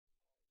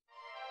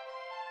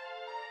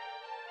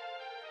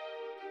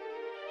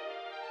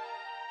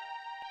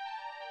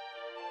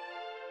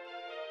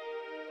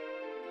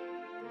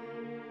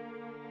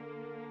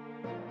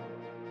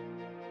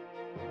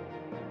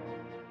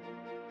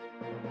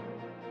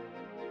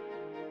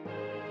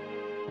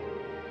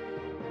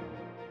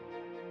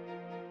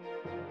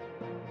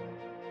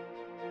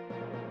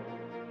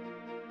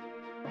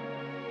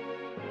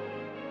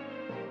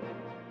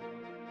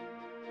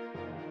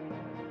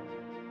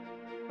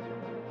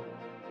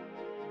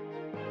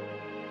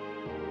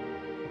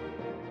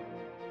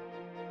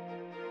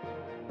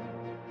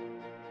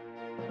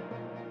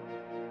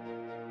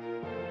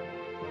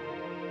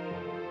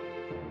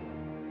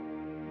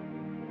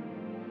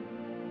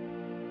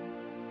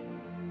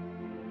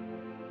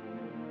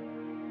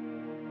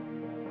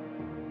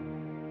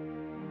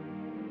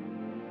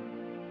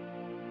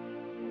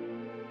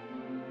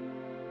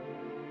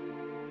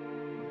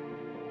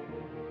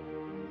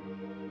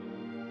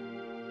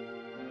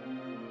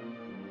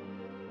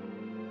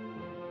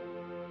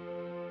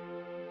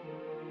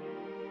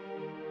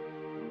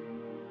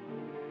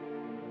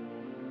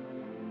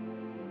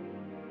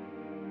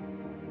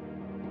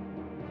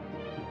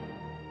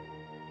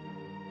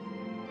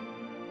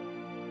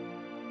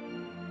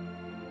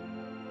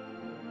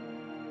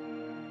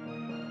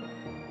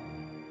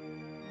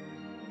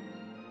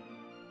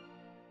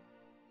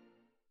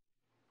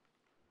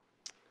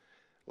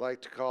I'd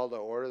like to call to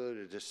order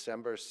the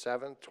December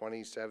 7th,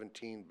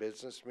 2017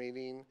 business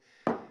meeting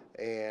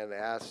and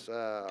ask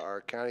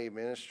our county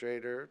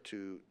administrator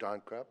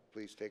Don Krupp,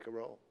 please take a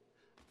roll.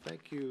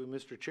 Thank you,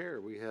 Mr. Chair.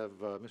 We have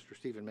Mr.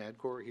 Stephen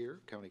Madcore here,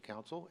 County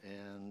Council,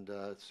 and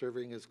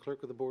serving as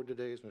clerk of the board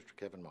today is Mr.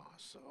 Kevin Moss.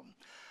 So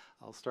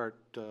I'll start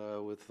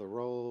with the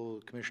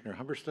roll. Commissioner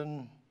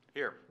Humberston.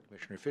 Here.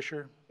 Commissioner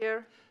Fisher.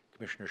 Here.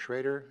 Commissioner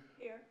Schrader.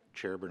 Here.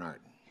 Chair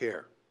Bernard.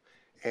 Here.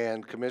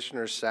 And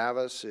Commissioner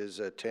Savas is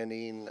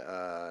attending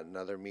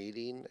another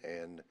meeting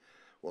and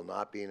will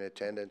not be in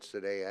attendance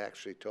today.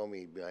 Actually told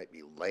me he might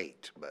be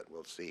late, but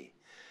we'll see.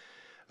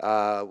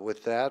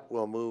 With that,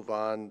 we'll move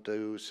on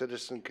to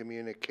citizen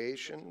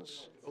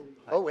communications.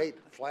 Oh, wait,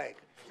 flag.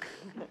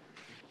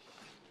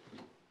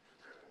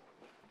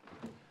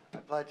 I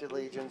pledge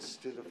allegiance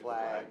to the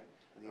flag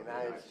of the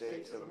United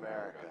States of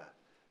America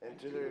and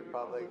to the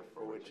republic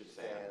for which it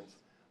stands,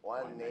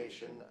 one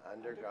nation,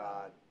 under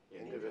God,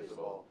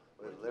 indivisible,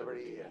 with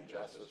liberty and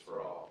justice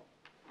for all.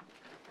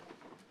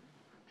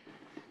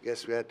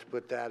 Guess we had to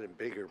put that in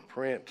bigger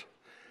print.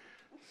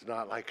 It's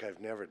not like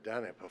I've never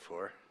done it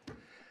before.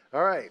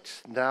 All right,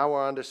 now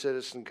we're on to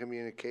citizen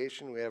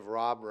communication. We have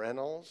Rob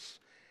Reynolds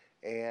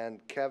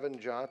and Kevin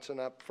Johnson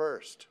up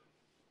first.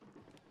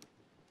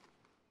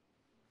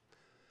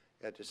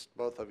 Yeah, just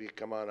both of you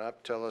come on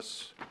up, tell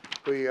us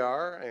who you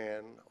are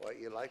and what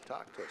you'd like to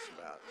talk to us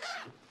about.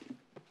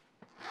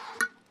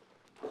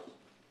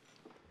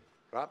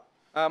 Rob?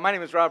 My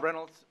name is Rob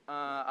Reynolds.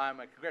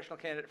 I'm a congressional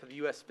candidate for the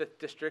U.S. 5th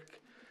District.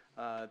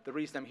 The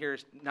reason I'm here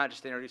is not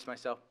just to introduce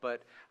myself,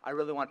 but I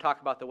really want to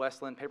talk about the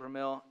Westland paper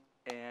mill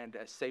and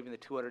saving the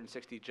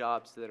 260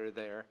 jobs that are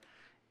there,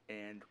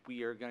 and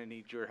we are going to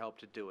need your help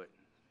to do it.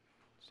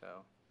 So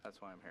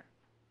that's why I'm here.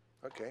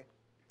 Okay.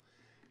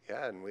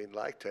 Yeah, and we'd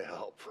like to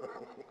help.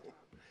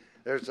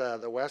 There's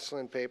the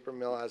Westland paper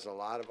mill has a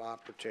lot of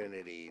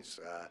opportunities.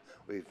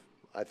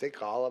 I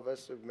think all of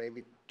us have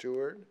maybe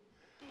toured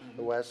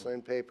the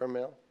Westland paper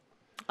mill.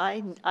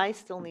 I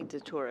still need to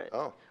tour it.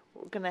 Oh.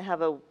 We're going to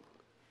have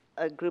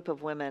a group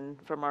of women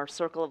from our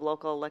circle of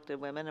local elected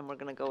women, and we're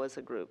going to go as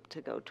a group to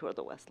go tour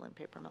the Westland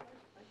paper mill.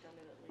 I've done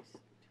it at least 2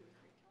 or 3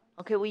 times.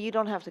 Okay, well, you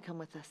don't have to come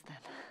with us then.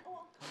 Oh,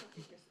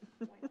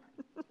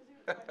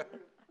 why not?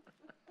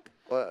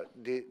 Well,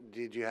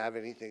 did you have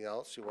anything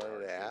else you wanted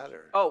to add,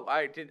 or? Oh,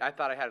 I did. I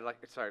thought I had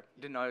sorry,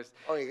 didn't know I was.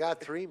 Oh, you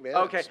got 3 minutes.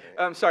 Okay,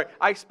 sorry.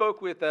 I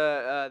spoke with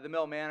the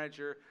mill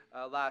manager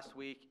last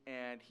week,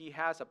 and he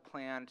has a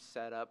plan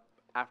set up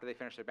after they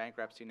finish their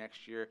bankruptcy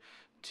next year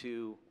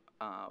to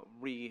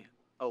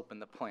reopen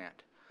the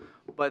plant.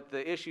 But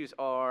the issues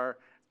are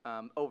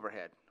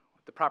overhead.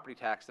 The property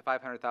tax, the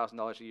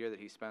 $500,000 a year that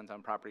he spends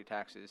on property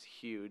tax is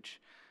huge.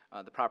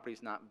 The property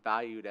is not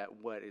valued at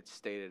what it's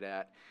stated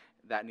at.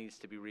 That needs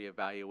to be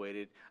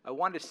reevaluated. I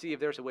wanted to see if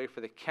there's a way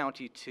for the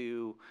county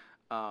to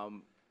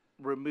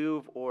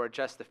remove or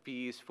adjust the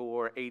fees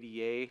for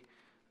ADA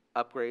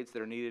upgrades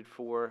that are needed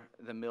for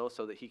the mill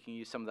so that he can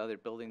use some of the other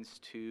buildings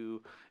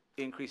to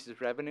increase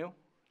his revenue,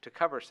 to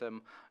cover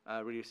some,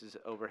 reduces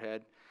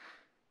overhead.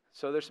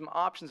 So there's some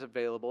options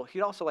available.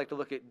 He'd also like to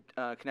look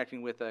at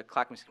connecting with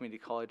Clackamas Community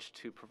College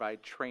to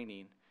provide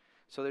training.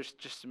 So there's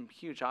just some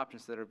huge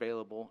options that are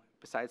available,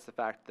 besides the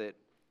fact that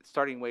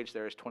starting wage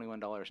there is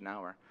 $21 an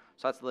hour.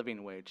 So that's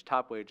living wage.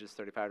 Top wage is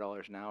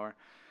 $35 an hour.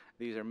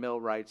 These are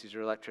millwrights, these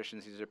are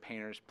electricians, these are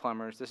painters,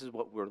 plumbers. This is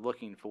what we're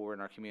looking for in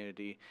our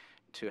community,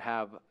 to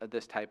have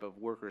this type of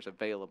workers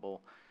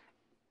available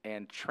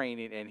and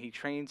training. And he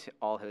trains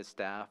all his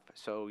staff,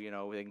 so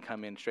they can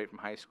come in straight from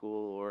high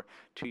school or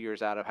 2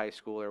 years out of high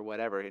school or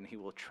whatever, and he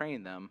will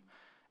train them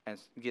and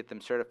get them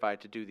certified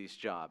to do these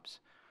jobs.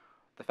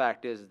 The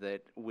fact is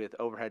that with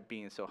overhead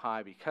being so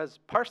high,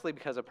 partially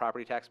because of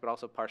property tax, but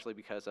also partially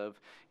because of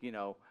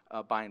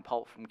buying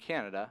pulp from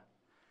Canada,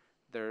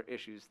 there are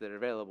issues that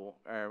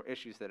are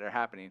issues that are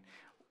happening.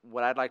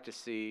 What I'd like to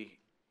see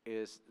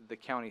is the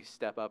county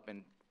step up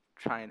and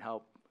try and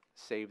help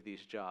save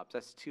these jobs.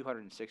 That's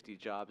 260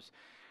 jobs.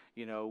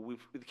 The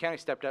county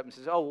stepped up and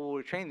says, "Oh, well,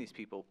 we'll train these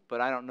people,"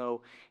 but I don't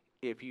know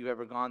if you've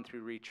ever gone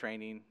through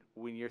retraining.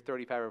 When you're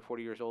 35 or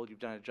 40 years old, you've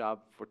done a job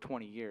for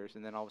 20 years,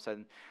 and then all of a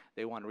sudden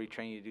they want to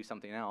retrain you to do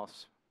something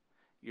else.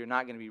 You're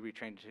not going to be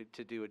retrained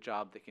to do a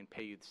job that can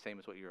pay you the same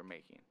as what you were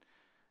making.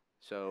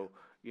 So,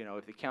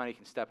 if the county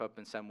can step up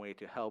in some way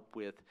to help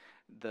with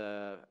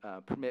the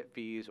permit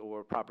fees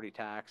or property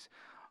tax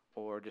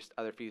or just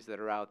other fees that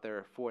are out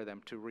there for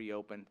them to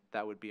reopen,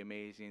 that would be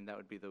amazing. That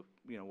would be the,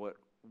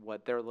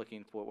 what they're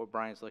looking for, what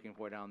Brian's looking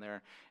for down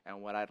there,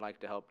 and what I'd like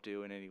to help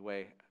do in any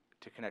way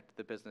to connect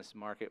the business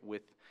market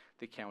with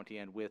the county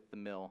and with the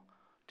mill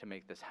to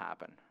make this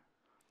happen.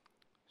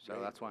 So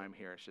that's why I'm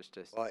here. It's just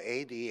to. Well,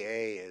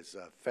 ADA is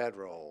a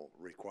federal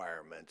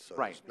requirement, so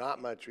right. There's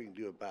not much we can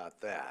do about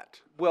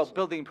that. Well,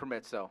 building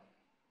permits, though.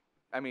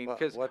 I mean,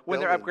 because when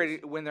they're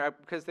upgrading,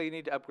 because they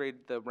need to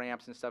upgrade the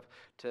ramps and stuff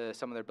to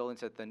some of their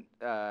buildings at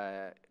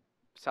the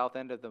south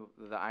end of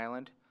the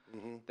island.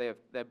 Mm-hmm. They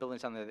have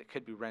buildings on there that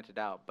could be rented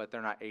out, but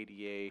they're not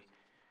ADA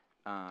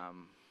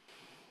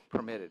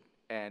permitted.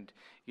 And,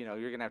 you know,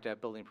 you're gonna have to have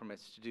building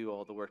permits to do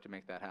all the work to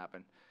make that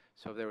happen.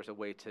 So if there was a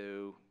way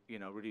to, you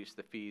know, reduce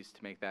the fees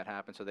to make that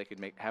happen, so they could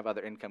have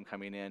other income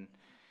coming in.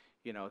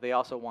 You know, they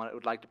also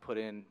would like to put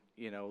in,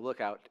 you know,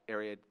 lookout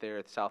area there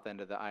at the south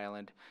end of the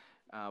island,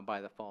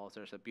 by the falls.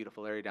 There's a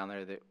beautiful area down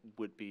there that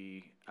would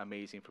be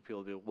amazing for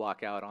people to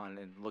walk out on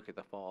and look at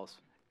the falls.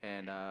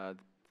 And,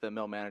 the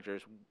mill manager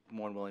is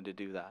more than willing to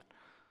do that.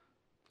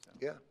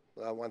 Yeah,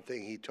 well, one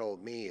thing he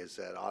told me is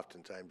that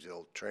oftentimes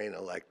he'll train an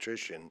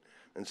electrician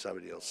and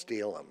somebody will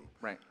steal them.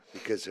 Right.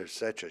 Because there's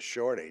such a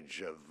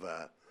shortage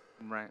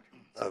Right.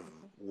 of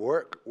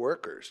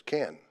workers.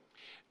 Ken?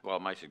 Well,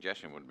 my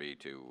suggestion would be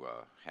to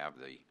have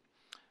the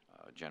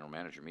general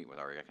manager meet with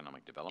our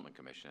Economic Development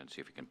Commission and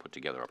see if we can put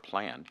together a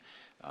plan,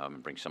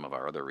 and bring some of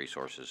our other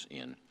resources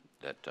in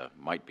that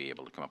might be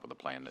able to come up with a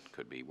plan that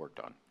could be worked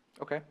on.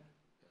 Okay.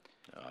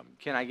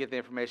 Can I get the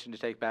information to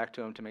take back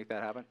to him to make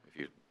that happen? If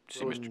you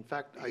see, Well, Mr. in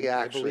fact, He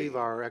I actually- believe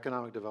our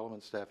economic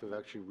development staff have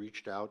actually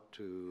reached out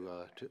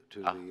to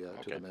the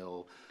okay.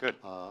 mill. Good.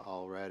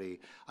 Already.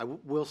 I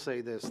will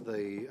say this,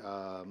 the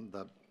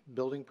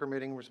building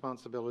permitting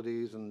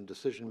responsibilities and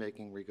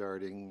decision-making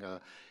regarding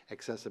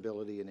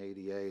accessibility and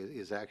ADA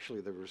is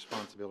actually the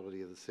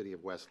responsibility of the city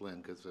of West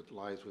Lynn, because it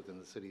lies within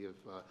the city of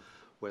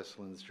West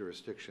Lynn's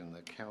jurisdiction.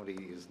 The county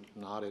is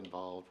not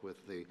involved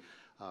with the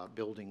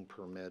building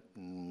permit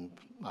and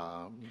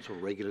sort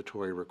of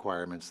regulatory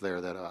requirements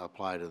there that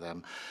apply to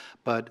them.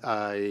 But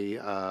I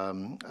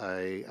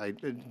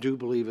do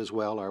believe as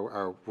well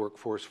our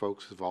workforce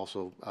folks have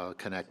also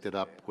connected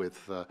up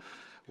with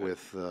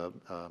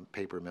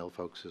paper mill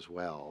folks as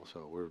well.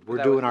 So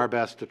we're doing our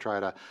best to try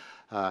to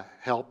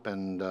help,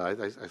 and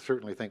I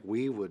certainly think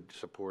we would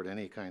support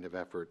any kind of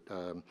effort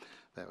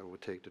that it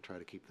would take to try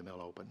to keep the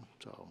mill open.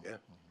 So Yeah,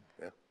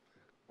 yeah.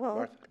 Well,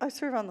 Martha? I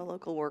serve on the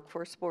local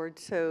workforce board,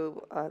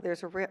 so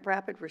there's a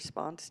rapid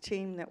response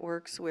team that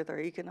works with our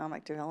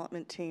economic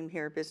development team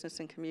here, Business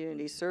and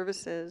Community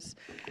Services,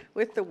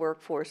 with the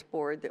workforce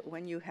board, that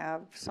when you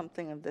have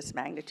something of this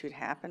magnitude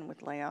happen with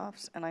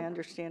layoffs, and I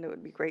understand it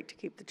would be great to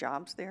keep the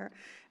jobs there,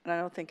 and I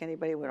don't think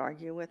anybody would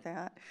argue with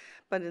that,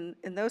 but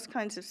in those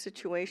kinds of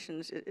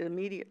situations, it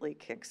immediately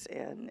kicks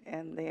in,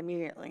 and they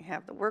immediately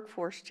have the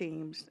workforce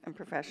teams and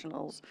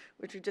professionals,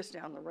 which are just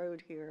down the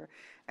road here,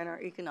 and our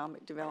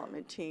economic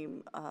development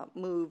team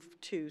move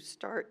to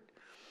start,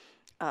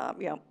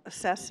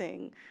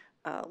 assessing,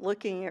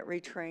 looking at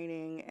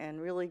retraining, and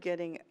really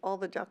getting all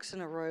the ducks in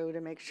a row to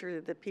make sure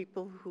that the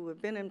people who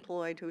have been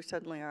employed, who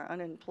suddenly are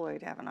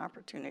unemployed, have an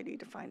opportunity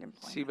to find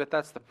employment. See, but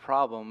that's the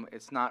problem.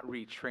 It's not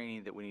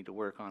retraining that we need to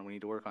work on. We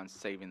need to work on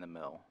saving the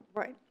mill.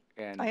 Right.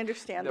 And I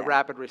understand the that.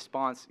 rapid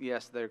response,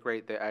 yes, they're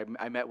great.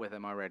 I met with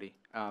them already.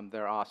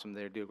 They're awesome.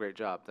 They do a great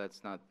job.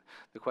 That's not,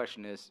 the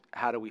question is,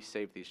 how do we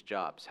save these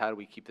jobs? How do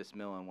we keep this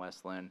mill in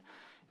West Lynn?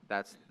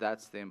 That's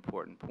the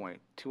important point.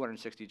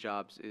 260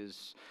 jobs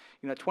is,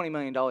 $20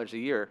 million a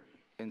year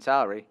in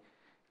salary.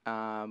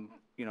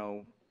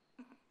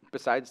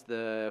 Besides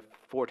the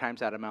 4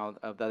 times that amount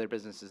of the other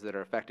businesses that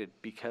are affected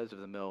because of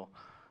the mill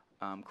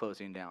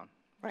closing down.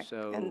 Right,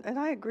 So, and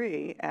I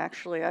agree,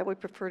 actually, I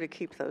would prefer to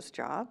keep those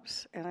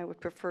jobs, and I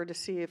would prefer to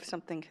see if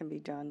something can be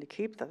done to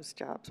keep those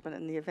jobs, but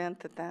in the event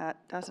that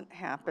that doesn't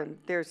happen,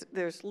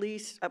 there's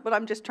least, what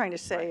I'm just trying to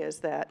say is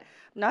that,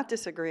 I'm not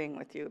disagreeing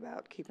with you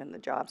about keeping the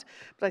jobs,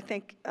 but I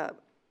think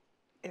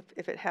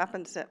if it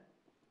happens that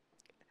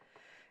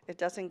it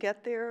doesn't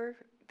get there,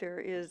 there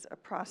is a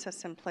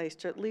process in place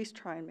to at least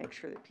try and make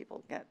sure that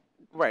people get.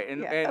 right,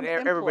 and, Yeah, and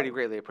everybody employed.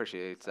 greatly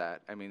appreciates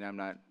that. I mean, I'm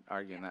not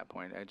arguing that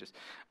point.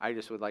 I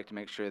just would like to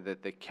make sure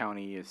that the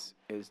county is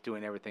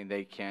doing everything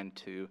they can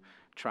to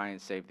try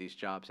and save these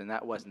jobs, and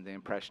that wasn't the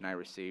impression I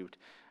received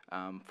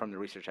from the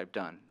research I've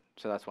done.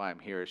 So that's why I'm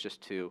here, is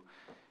just to,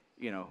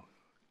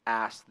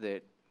 ask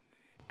that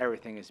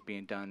everything is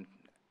being done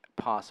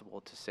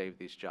possible to save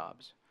these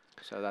jobs.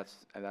 So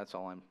that's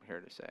all I'm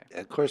here to say.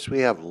 Of course, we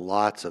have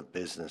lots of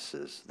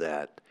businesses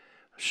that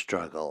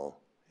struggle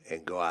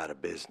and go out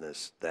of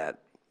business that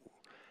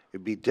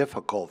it'd be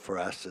difficult for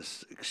us to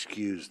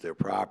excuse their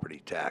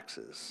property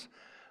taxes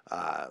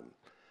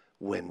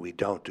when we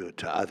don't do it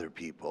to other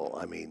people.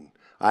 I mean,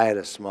 I had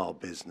a small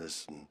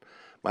business, and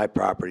my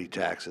property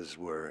taxes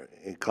were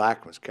in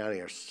Clackamas County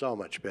are so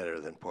much better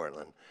than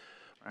Portland.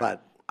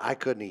 But I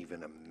couldn't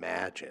even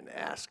imagine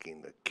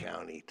asking the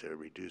county to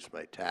reduce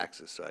my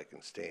taxes so I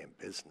can stay in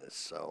business.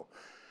 So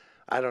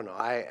I don't know.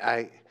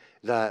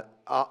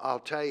 I'll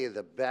tell you,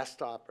 the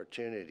best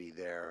opportunity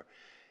there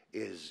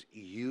is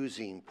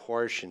using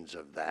portions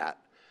of that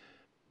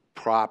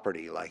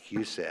property, like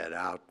you said,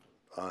 out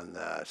on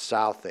the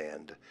south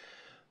end.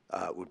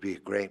 Would be a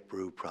great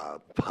brew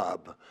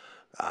pub,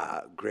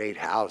 great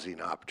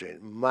housing opportunity,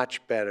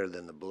 much better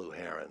than the Blue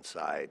Heron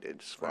side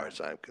as far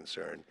as I'm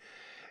concerned.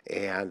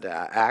 And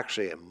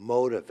actually a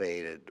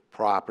motivated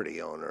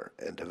property owner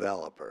and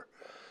developer.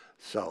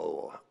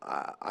 So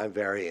I'm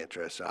very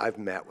interested. I've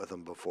met with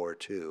them before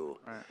too.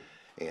 Right.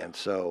 And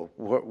so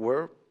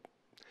we're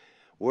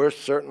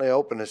certainly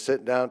open to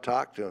sit down and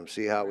talk to them,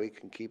 see how we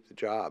can keep the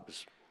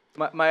jobs.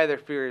 My other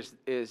fear is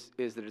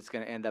that it's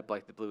going to end up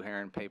like the Blue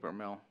Heron paper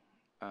mill.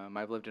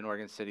 I've lived in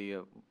Oregon City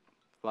the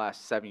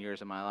last 7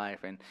 years of my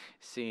life, and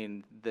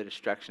seeing the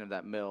destruction of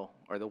that mill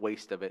or the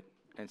waste of it,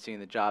 and seeing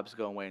the jobs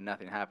go away and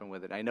nothing happen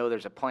with it. I know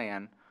there's a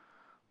plan,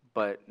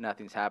 but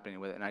nothing's happening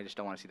with it, and I just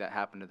don't want to see that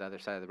happen to the other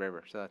side of the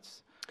river. So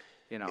that's,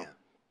 you know. Yeah.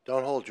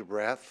 Don't hold your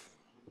breath.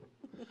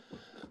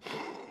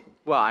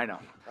 Well, I know.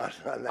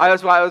 on that.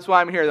 That's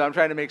why I'm here, though. I'm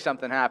trying to make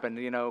something happen.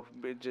 You know,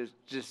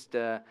 just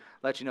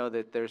let you know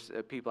that there's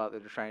people out there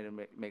that are trying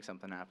to make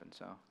something happen.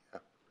 So.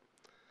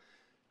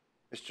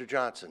 Mr.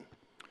 Johnson.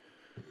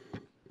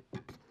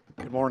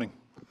 Good morning.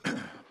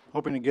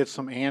 Hoping to get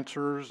some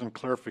answers and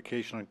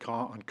clarification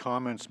on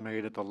comments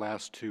made at the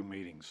last two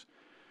meetings.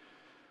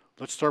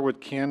 Let's start with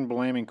Ken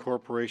blaming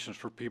corporations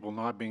for people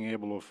not being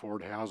able to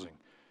afford housing.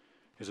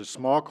 Is it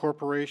small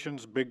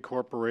corporations, big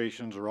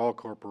corporations, or all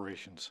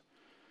corporations?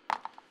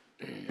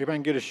 If I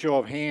can get a show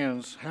of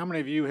hands, how many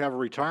of you have a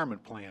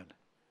retirement plan?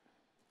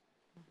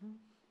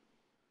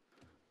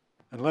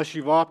 Unless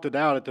you've opted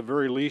out, at the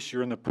very least,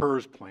 you're in the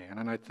PERS plan,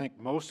 and I think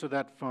most of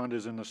that fund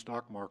is in the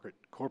stock market,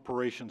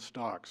 corporation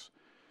stocks.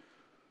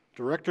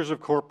 Directors of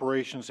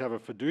corporations have a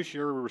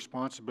fiduciary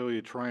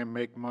responsibility to try and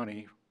make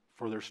money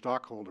for their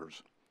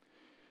stockholders.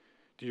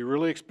 Do you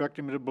really expect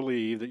them to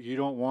believe that you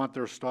don't want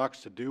their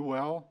stocks to do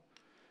well,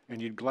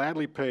 and you'd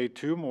gladly pay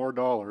 $2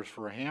 more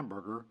for a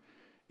hamburger,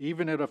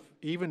 even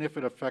if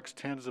it affects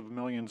tens of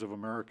millions of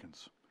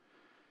Americans?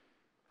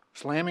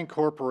 Slamming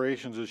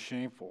corporations is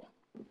shameful,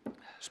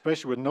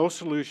 especially with no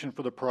solution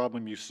for the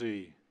problem you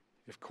see.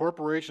 If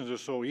corporations are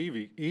so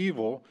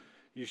evil,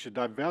 you should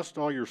divest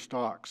all your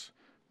stocks.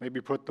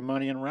 Maybe put the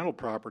money in rental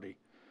property.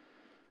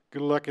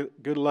 Good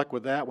luck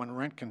with that when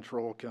rent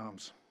control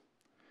comes.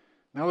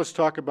 Now let's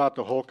talk about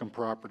the Holcomb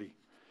property.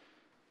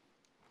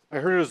 I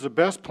heard it was the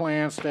best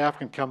plan staff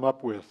can come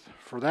up with.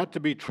 For that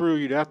to be true,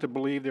 you'd have to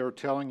believe they were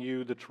telling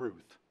you the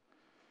truth.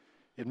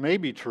 It may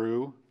be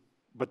true,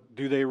 but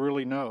do they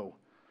really know?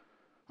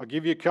 I'll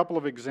give you a couple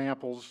of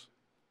examples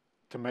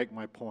to make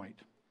my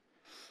point.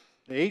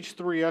 The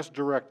H3S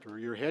director,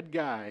 your head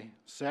guy,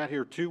 sat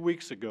here 2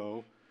 weeks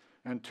ago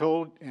and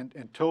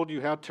told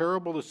you how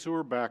terrible the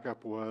sewer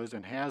backup was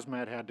and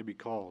hazmat had to be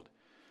called.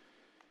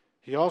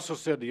 He also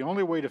said the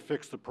only way to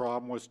fix the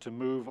problem was to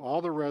move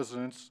all the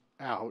residents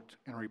out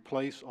and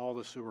replace all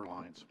the sewer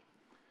lines.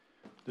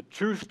 The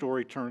true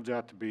story turns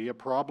out to be a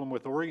problem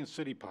with Oregon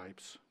City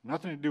pipes,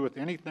 nothing to do with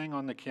anything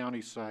on the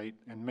county site,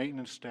 and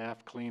maintenance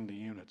staff cleaned the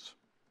units.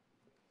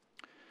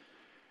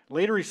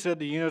 Later he said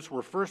the units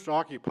were first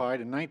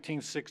occupied in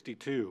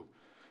 1962,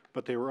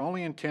 but they were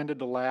only intended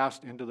to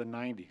last into the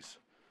 90s.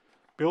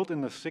 Built in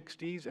the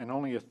 60s and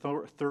only a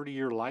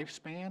 30-year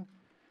lifespan?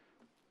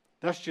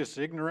 That's just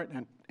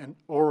ignorant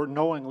or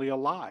knowingly a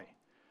lie.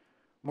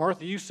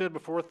 Martha, you said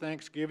before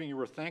Thanksgiving you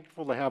were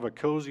thankful to have a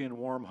cozy and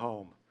warm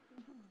home.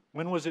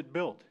 When was it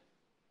built?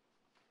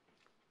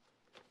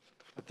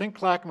 I think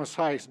Clackamas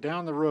Heights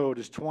down the road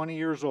is 20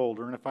 years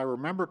older, and if I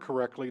remember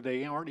correctly,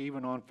 they aren't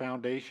even on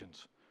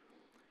foundations.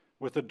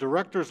 With the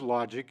director's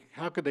logic,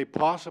 how could they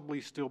possibly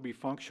still be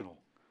functional?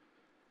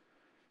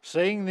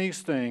 Saying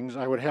these things,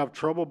 I would have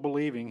trouble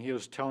believing he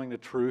was telling the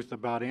truth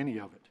about any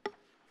of it.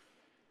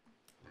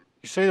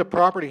 You say the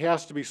property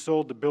has to be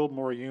sold to build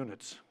more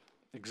units.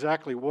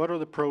 Exactly what are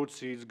the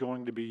proceeds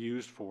going to be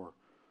used for?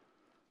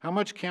 How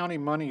much county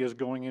money is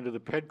going into the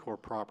PEDCOR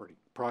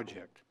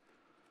project?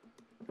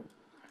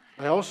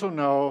 I also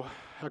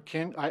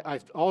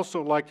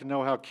like to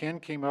know how Ken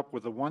came up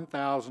with a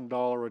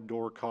 $1,000 a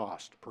door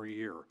cost per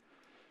year.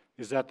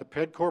 Is that the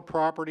PEDCOR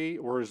property,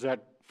 or is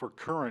that for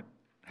current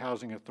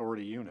Housing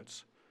Authority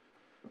units?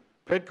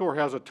 PEDCOR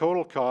has a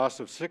total cost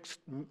of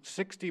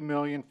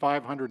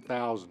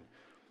 $60,500,000.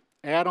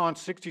 Add on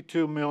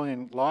 $62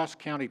 million lost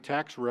county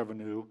tax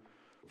revenue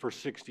for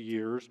 60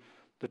 years,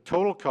 the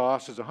total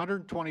cost is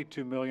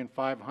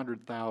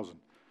 $122,500,000.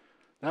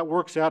 That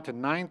works out to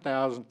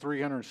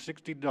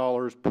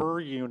 $9,360 per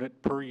unit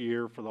per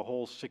year for the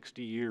whole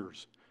 60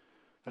 years.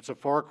 That's a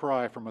far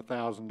cry from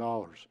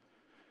 $1,000.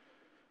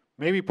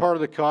 Maybe part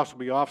of the cost will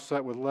be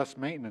offset with less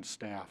maintenance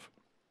staff,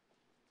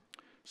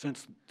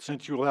 since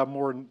you will have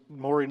more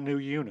new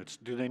units.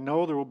 Do they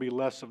know there will be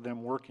less of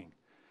them working?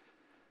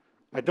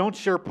 I don't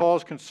share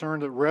Paul's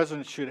concern that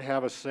residents should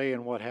have a say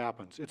in what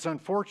happens. It's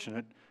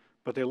unfortunate,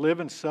 but they live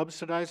in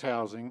subsidized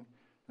housing,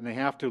 and they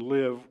have to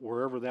live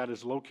wherever that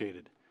is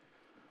located.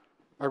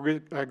 I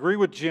agree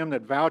with Jim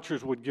that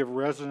vouchers would give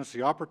residents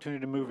the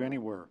opportunity to move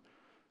anywhere.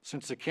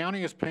 Since the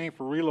county is paying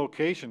for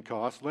relocation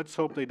costs, let's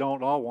hope they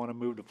don't all want to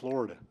move to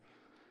Florida.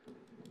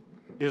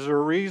 Is there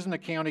a reason the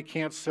county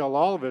can't sell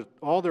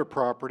all their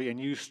property and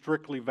use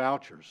strictly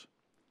vouchers?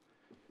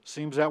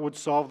 Seems that would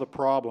solve the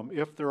problem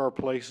if there are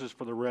places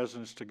for the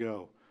residents to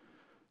go.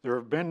 There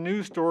have been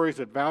news stories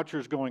that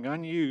vouchers going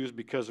unused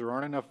because there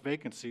aren't enough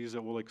vacancies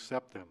that will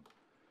accept them.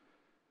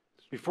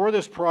 Before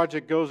this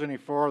project goes any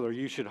farther,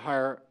 you should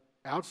hire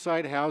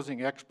outside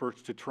housing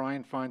experts to try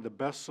and find the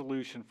best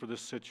solution for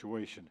this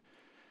situation.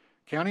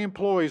 County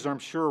employees, I'm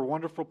sure, are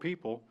wonderful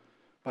people,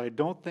 but I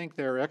don't think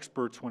they're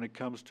experts when it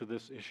comes to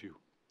this issue.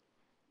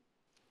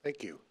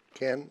 Thank you.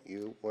 Ken,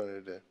 you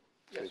wanted to?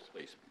 Yes,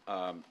 please.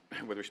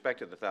 With respect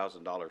to the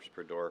 $1,000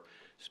 per door,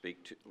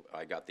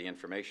 I got the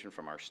information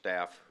from our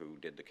staff who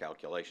did the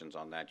calculations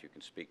on that. You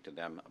can speak to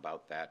them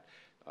about that.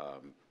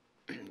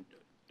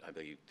 I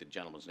believe the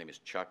gentleman's name is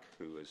Chuck,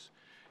 who is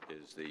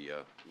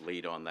the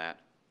lead on that.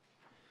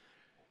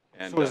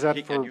 And, So is that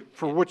he-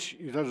 for which,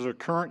 those are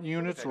current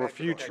units or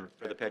future?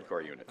 For the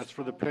PEDCOR units. That's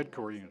for the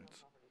PEDCOR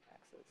units.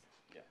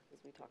 Yeah.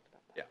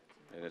 Yeah,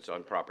 and it's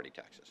on property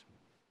taxes.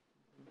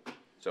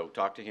 So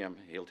talk to him,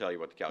 he'll tell you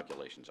what the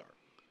calculations are.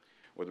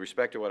 With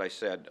respect to what I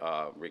said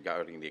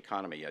regarding the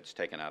economy, it's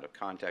taken out of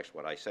context.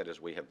 What I said is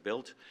we have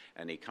built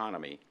an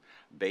economy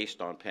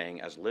based on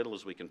paying as little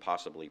as we can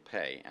possibly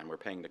pay, and we're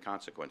paying the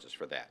consequences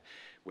for that.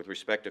 With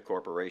respect to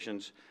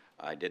corporations,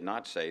 I did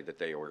not say that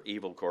they were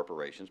evil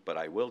corporations, but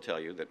I will tell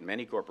you that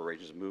many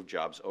corporations move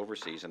jobs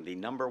overseas, and the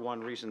number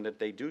one reason that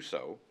they do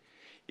so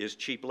is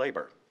cheap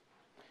labor.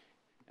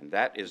 And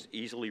that is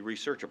easily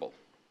researchable.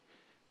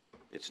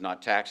 It's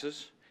not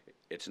taxes.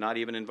 It's not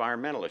even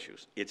environmental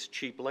issues. It's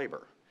cheap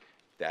labor.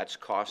 That's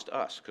cost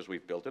us, because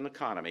we've built an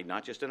economy,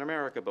 not just in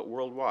America, but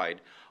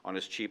worldwide, on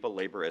as cheap a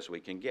labor as we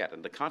can get.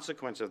 And the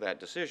consequence of that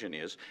decision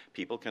is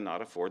people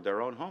cannot afford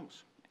their own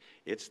homes.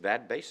 It's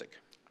that basic.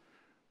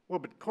 Well,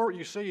 but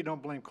you say you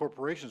don't blame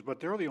corporations, but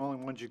they're the only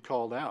ones you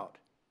called out.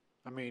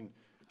 I mean,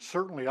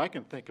 certainly I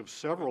can think of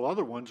several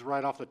other ones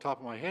right off the top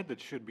of my head that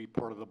should be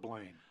part of the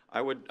blame.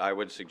 I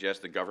would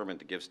suggest the government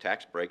that gives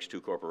tax breaks to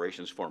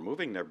corporations for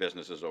moving their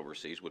businesses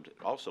overseas would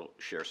also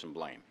share some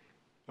blame.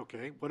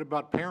 Okay, what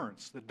about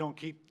parents that don't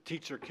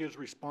teach their kids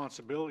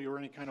responsibility or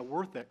any kind of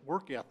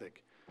work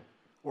ethic?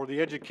 Or the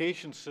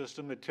education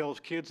system that tells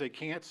kids they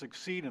can't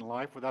succeed in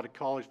life without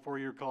a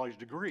four-year college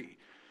degree.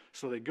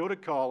 So they go to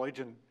college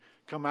and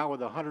come out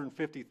with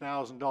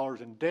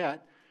 $150,000 in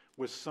debt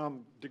with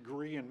some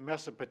degree in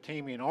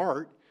Mesopotamian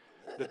art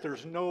that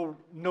there's no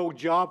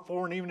job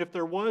for, and even if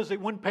there was, they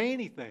wouldn't pay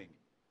anything.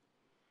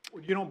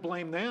 You don't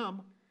blame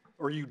them,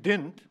 or you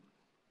didn't.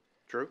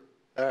 True.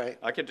 All right.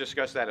 I could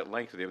discuss that at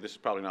length with you. This is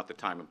probably not the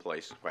time and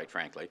place, quite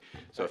frankly.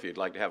 So if you'd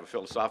like to have a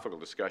philosophical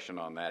discussion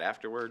on that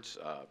afterwards,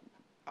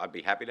 I'd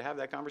be happy to have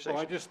that conversation.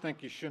 Well, I just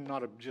think you should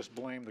not have just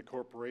blamed the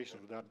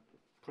corporations without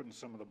putting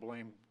some of the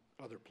blame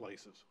other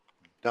places.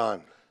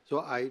 Don?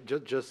 So I,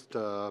 just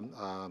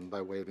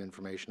by way of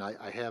information,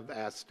 I have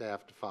asked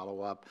staff to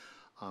follow up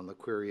on the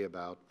query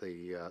about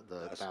the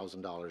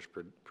 $1,000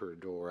 per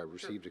door. I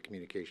received a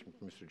communication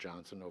from Mr.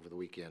 Johnson over the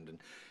weekend and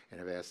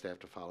have asked staff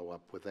to follow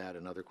up with that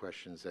and other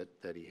questions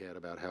that he had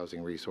about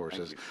housing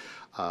resources.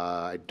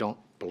 I don't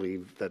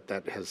believe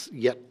that has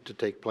yet to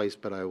take place,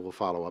 but I will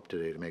follow up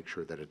today to make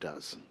sure that it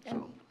does.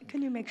 So.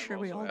 Can you make sure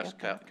we all ask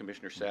get that?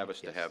 Commissioner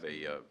Savas to have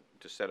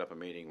to set up a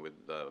meeting with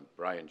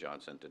Brian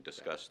Johnson to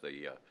discuss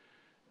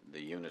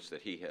the units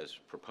that he has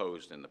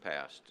proposed in the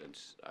past, and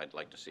I'd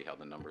like to see how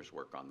the numbers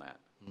work on that.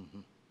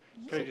 Mm-hmm.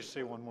 Can I just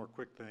say one more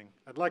quick thing?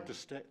 I'd like to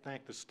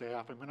thank the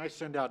staff. I mean, I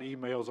send out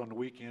emails on the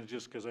weekends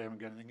just because I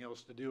haven't got anything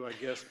else to do, I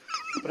guess.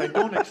 But I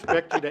don't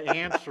expect you to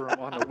answer them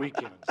on the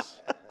weekends.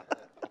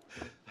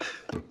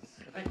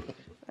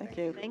 Thank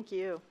you. Thank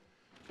you.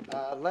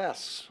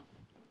 Les.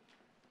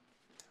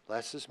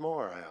 Less is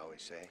more, I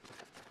always say.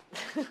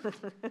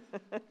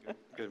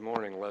 Good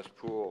morning, Les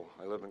Poole.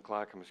 I live in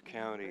Clackamas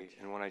County,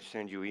 and when I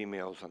send you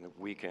emails on the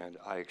weekend,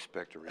 I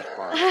expect a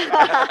response.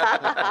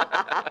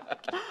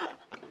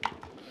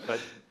 But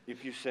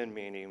if you send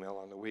me an email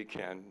on the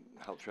weekend,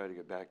 I'll try to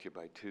get back to you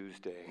by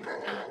Tuesday.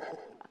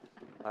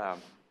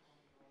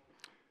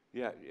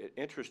 Yeah,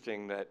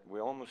 interesting that we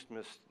almost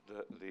missed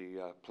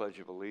the Pledge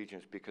of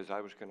Allegiance, because I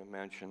was going to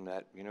mention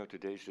that,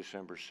 today's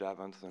December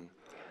 7th, and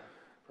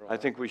I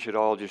think we should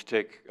all just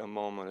take a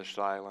moment of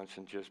silence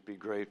and just be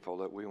grateful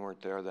that we weren't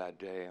there that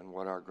day and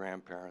what our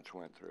grandparents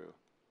went through.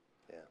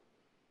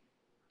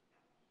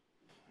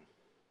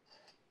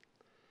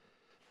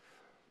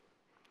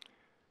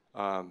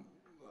 Yeah.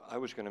 I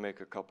was going to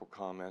make a couple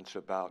comments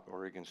about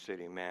Oregon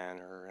City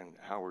Manor and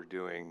how we're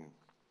doing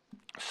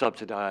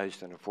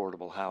subsidized and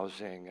affordable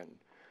housing, and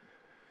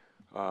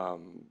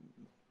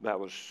that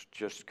was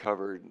just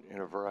covered in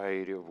a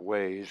variety of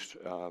ways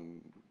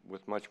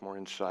with much more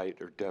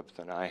insight or depth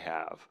than I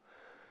have.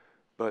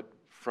 But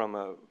from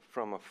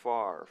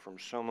afar, from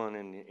someone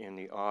in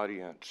the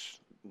audience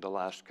the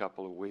last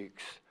couple of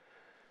weeks,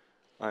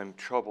 I'm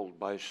troubled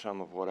by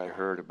some of what I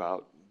heard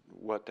about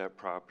what that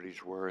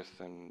property's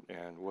worth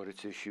and what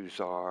its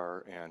issues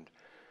are, and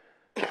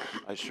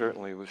I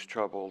certainly was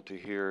troubled to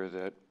hear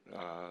that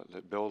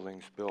that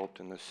buildings built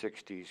in the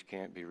 60s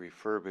can't be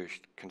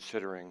refurbished,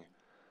 considering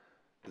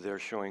they're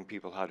showing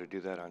people how to do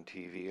that on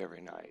TV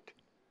every night.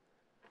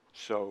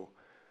 So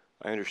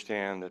I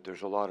understand that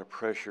there's a lot of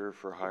pressure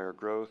for higher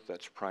growth.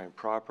 That's prime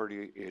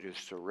property. It is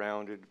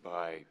surrounded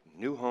by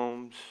new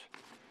homes.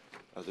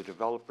 The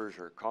developers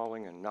are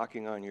calling and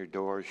knocking on your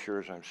door as sure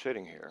as I'm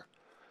sitting here.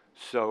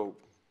 So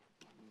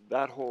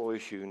that whole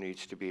issue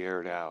needs to be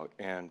aired out.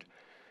 And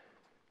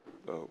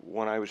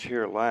when I was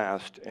here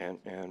last,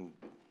 and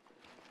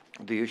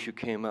the issue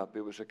came up.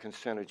 It was a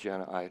consent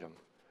agenda item.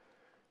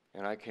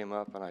 And I came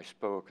up and I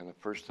spoke, and the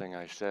first thing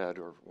I said,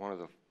 or one of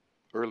the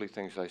early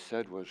things I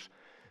said, was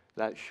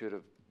that should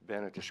have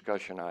been a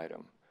discussion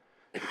item.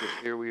 Because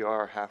here we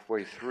are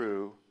halfway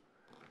through,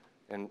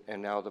 and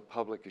now the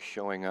public is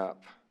showing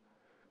up.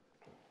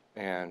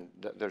 And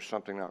there's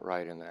something not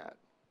right in that.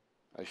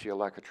 I see a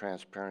lack of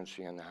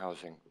transparency in the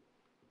housing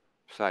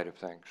side of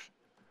things.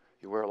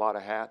 You wear a lot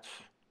of hats.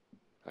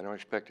 I don't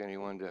expect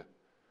anyone to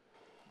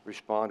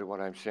respond to what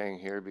I'm saying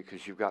here,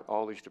 because you've got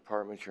all these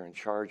departments you're in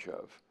charge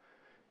of.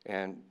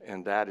 And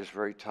that is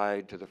very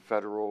tied to the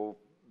federal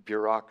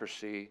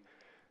bureaucracy.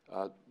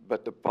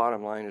 But the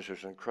bottom line is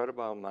there's an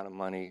incredible amount of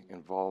money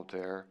involved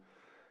there.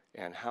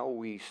 And how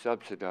we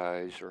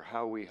subsidize or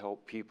how we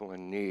help people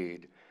in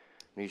need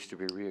needs to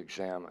be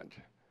re-examined.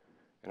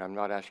 And I'm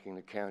not asking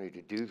the county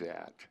to do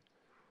that,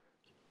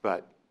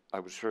 but I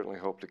would certainly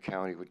hope the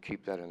county would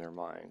keep that in their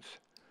minds.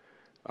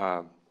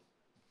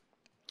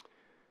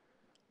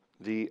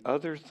 The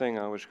other thing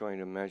I was going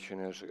to mention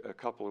is a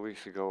couple of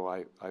weeks ago,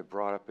 I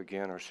brought up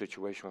again our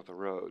situation with the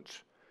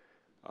roads.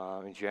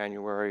 In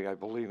January, I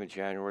believe in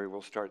January,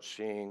 we'll start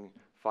seeing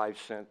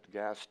 5-cent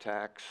gas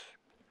tax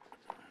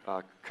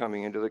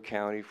coming into the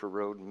county for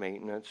road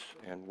maintenance,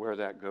 and where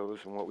that goes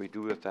and what we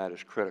do with that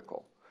is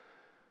critical.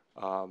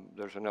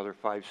 There's another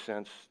 5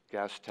 cents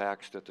gas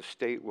tax that the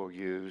state will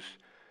use.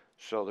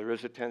 So there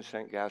is a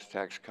 10-cent gas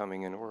tax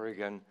coming in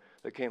Oregon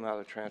that came out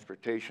of the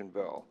transportation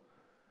bill.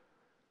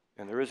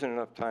 And there isn't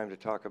enough time to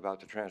talk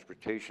about the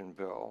transportation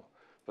bill,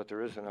 but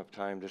there is enough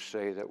time to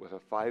say that with a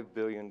 $5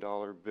 billion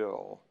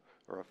bill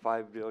or a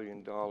 $5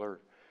 billion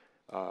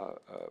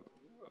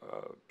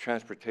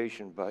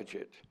transportation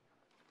budget,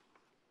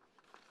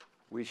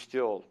 we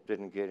still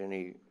didn't get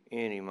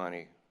any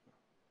money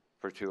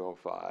for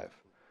 205.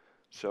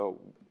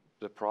 So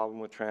the problem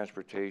with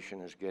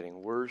transportation is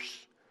getting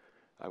worse.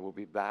 I will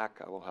be back.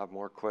 I will have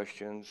more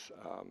questions.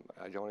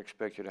 I don't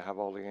expect you to have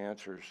all the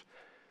answers,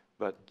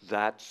 but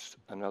that's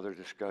another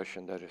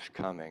discussion that is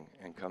coming,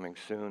 and coming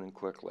soon and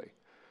quickly.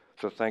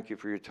 So thank you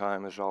for your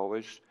time as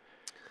always,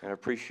 and I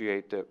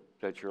appreciate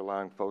that you're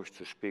allowing folks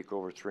to speak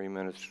over 3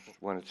 minutes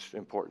when it's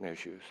important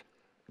issues.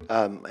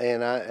 And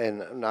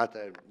not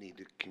that I need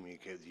to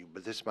communicate with you,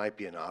 but this might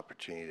be an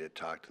opportunity to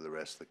talk to the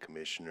rest of the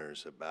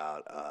commissioners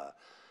about a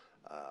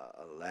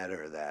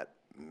letter that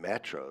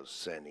Metro's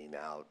sending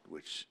out,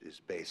 which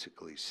is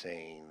basically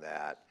saying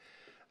that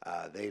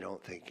they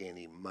don't think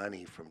any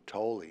money from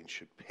tolling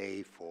should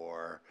pay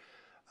for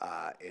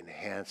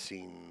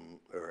enhancing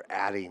or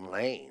adding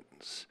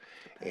lanes.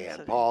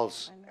 And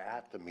Paul's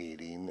at the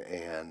meeting,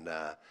 and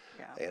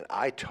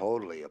I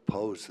totally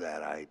oppose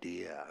that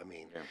idea. I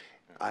mean,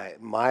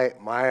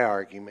 my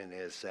argument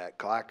is that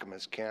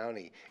Clackamas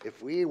County,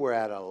 if we were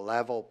at a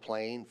level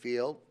playing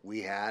field,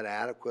 we had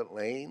adequate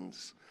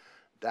lanes,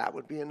 that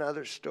would be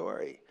another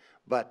story.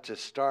 But to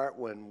start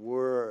when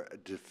we're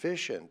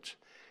deficient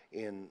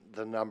in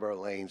the number of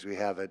lanes we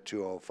have at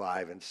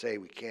 205 and say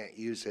we can't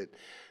use it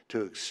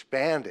to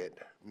expand it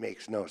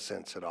makes no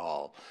sense at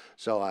all.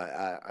 So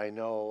I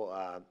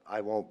know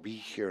I won't be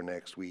here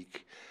next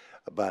week,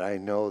 but I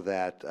know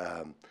that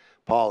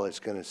Paul is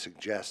going to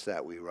suggest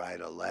that we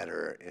write a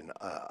letter in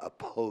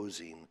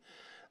opposing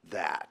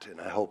that,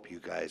 and I hope you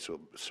guys will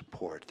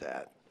support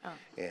that. Oh.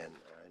 And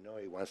I know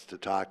he wants to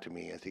talk to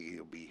me. I think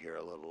he'll be here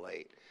a little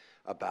late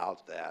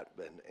about that,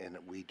 and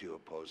we do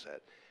oppose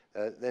that.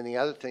 Then the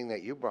other thing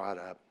that you brought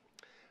up,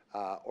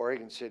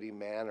 Oregon City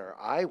Manor,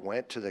 I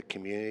went to the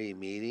community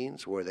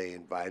meetings where they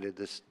invited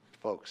this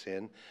folks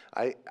in.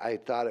 I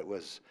thought it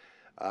was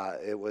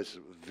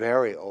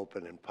very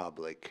open and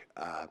public,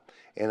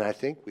 and I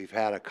think we've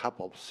had a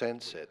couple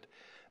since it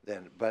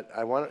then. But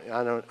I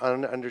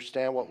don't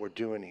understand what we're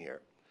doing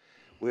here.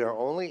 We are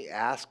only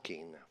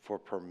asking for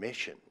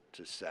permission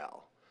to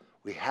sell.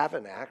 We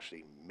haven't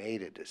actually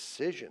made a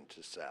decision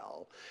to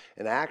sell,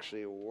 and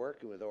actually we're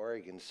working with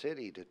Oregon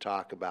City to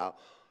talk about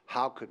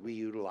how could we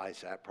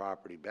utilize that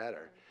property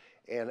better.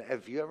 And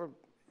have you ever,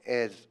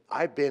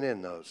 I've been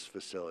in those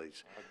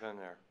facilities. I've been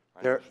there.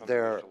 I know somebody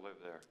used to live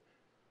there.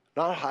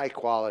 Not high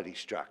quality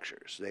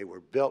structures. They were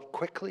built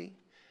quickly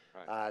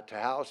to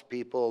house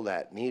people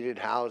that needed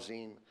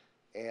housing,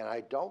 and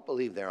I don't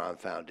believe they're on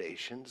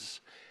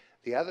foundations.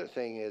 The other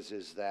thing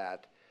is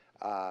that,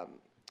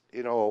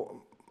 you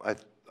know,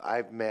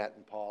 I've met,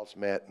 and Paul's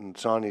met, and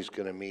Sonny's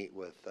going to meet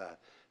with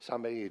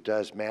somebody who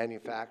does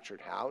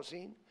manufactured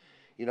housing.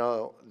 You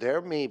know,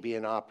 there may be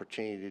an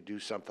opportunity to do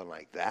something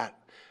like that,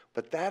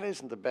 but that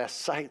isn't the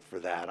best site for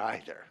that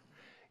either.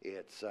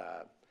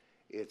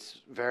 It's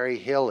very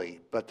hilly,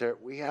 but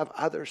we have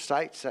other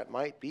sites that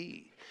might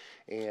be.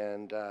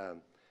 And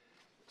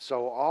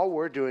so all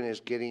we're doing is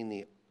getting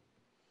the,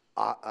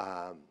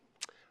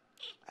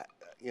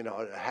 you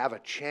know, to have a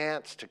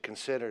chance to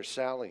consider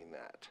selling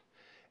that.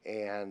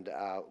 And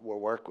we'll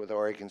work with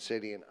Oregon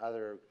City and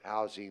other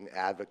housing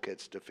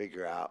advocates to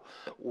figure out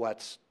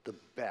what's the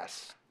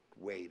best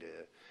way to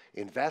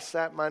invest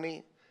that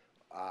money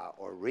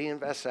or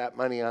reinvest that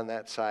money on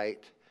that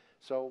site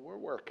So we're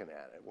working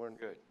at it.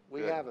 Good.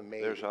 We good. haven't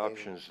made. There's any-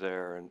 options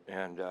there,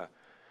 and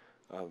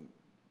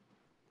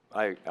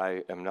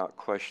I am not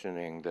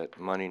questioning that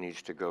money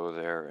needs to go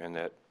there and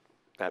that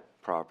that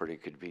property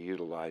could be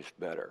utilized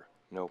better.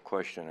 No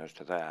question as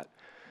to that.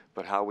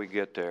 But how we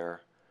get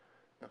there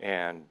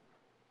and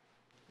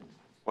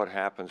what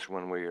happens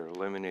when we are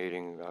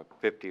eliminating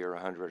 50 or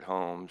 100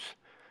 homes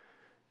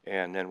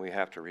and then we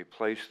have to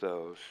replace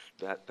those,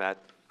 Yeah,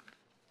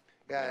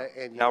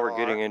 and you now know, we're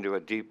getting our- into a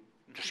deep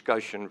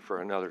discussion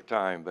for another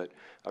time, but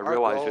I Our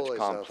realize goal it's is a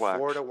complex.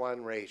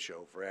 4-to-1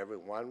 ratio. For every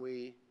one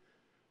we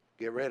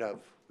get rid of,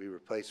 we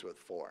replace it with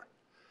 4.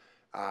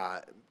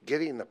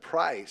 Getting the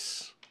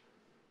price,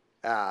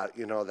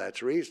 you know,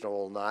 that's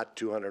reasonable, not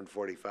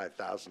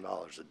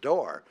 $245,000 a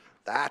door,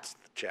 that's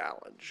the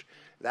challenge.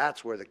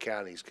 That's where the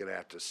county's gonna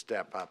have to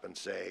step up and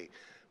say,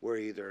 we're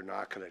either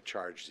not gonna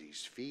charge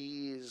these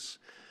fees,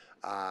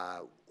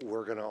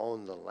 we're gonna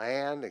own the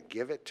land and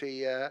give it to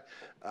you,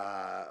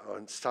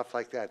 and stuff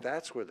like that.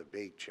 That's where the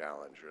big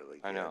challenge really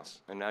is. I know,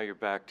 and now you're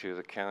back to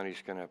the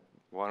county's gonna,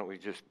 why don't we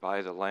just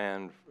buy the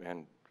land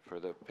and, for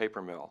the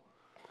paper mill?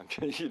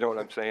 You know what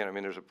I'm saying? I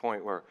mean, there's a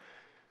point where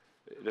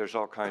there's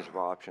all kinds of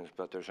options,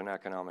 but there's an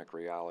economic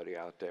reality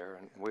out there,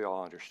 and we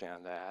all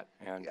understand that,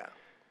 and. Yeah.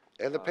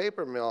 And the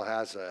paper mill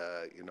has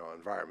you know,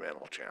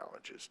 environmental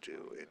challenges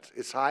too.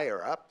 It's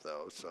higher up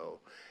though,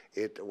 so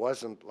it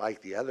wasn't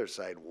like the other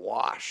side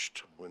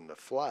washed when the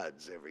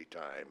floods every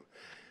time.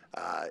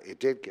 It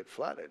did get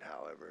flooded,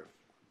 however,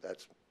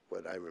 that's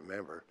what I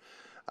remember.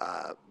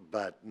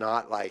 But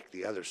not like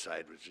the other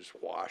side was just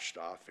washed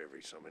off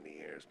every so many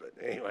years, but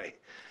anyway.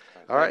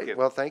 All Thank right, you.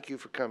 well, thank you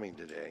for coming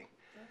today.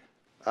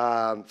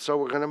 So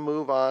we're gonna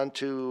move on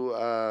to,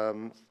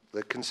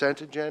 the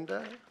consent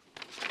agenda.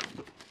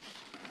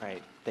 All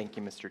right, thank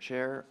you, Mr.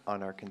 Chair.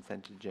 On our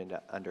consent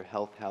agenda, under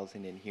Health,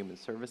 Housing, and Human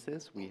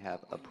Services, we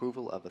have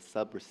approval of a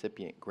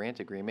sub-recipient grant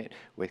agreement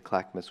with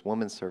Clackamas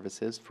Women's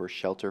Services for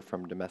shelter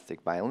from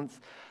domestic violence,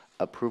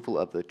 approval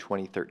of the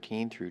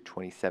 2013 through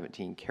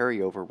 2017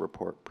 carryover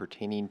report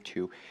pertaining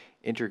to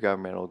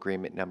Intergovernmental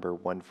Agreement Number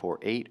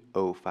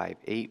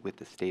 148058 with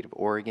the State of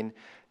Oregon,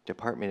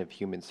 Department of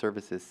Human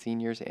Services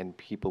Seniors and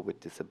People with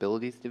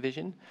Disabilities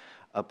Division,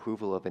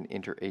 approval of an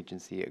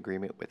interagency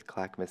agreement with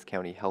Clackamas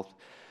County Health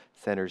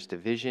Centers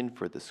Division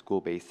for the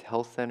school-based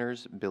health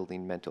centers,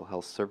 building mental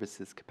health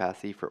services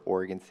capacity for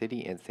Oregon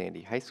City and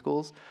Sandy High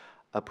Schools,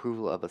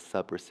 approval of a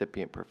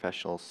sub-recipient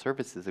professional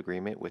services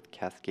agreement with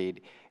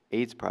Cascade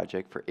AIDS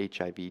Project for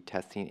HIV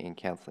testing and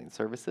counseling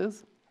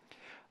services.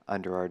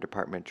 Under our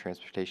Department of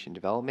Transportation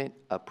Development,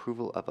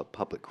 approval of a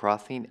public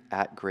crossing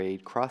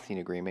at-grade crossing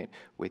agreement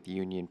with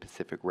Union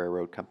Pacific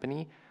Railroad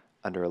Company.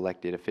 Under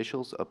elected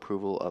officials,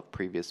 approval of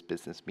previous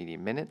business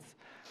meeting minutes.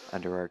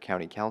 Under our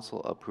County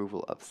Council,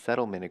 approval of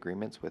settlement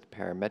agreements with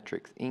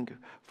Parametrics, Inc.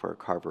 for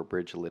Carver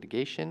Bridge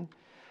litigation.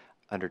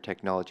 Under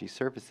Technology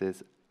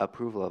Services,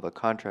 approval of a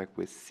contract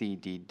with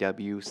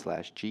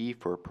CDW/G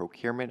for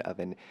procurement of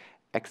an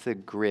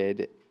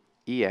Exagrid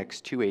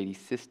EX280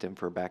 system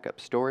for backup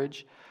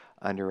storage.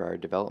 Under our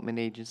Development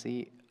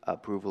Agency,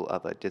 approval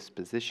of a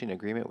disposition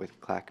agreement with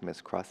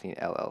Clackamas Crossing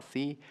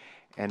LLC.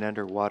 And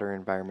under Water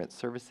Environment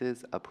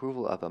Services,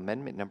 approval of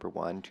Amendment Number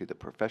 1 to the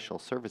Professional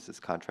Services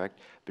Contract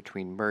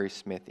between Murray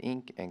Smith,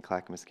 Inc. and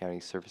Clackamas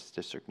County Service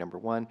District Number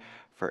 1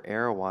 for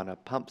Arawana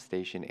Pump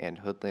Station and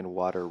Hoodland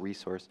Water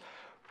Resource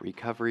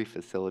Recovery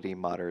Facility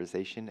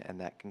Modernization. And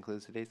that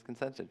concludes today's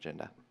consent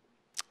agenda.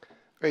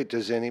 Great,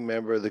 does any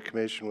member of the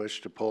commission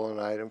wish to pull an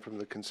item from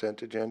the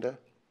consent agenda?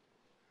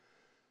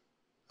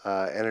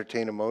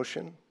 Entertain a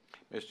motion?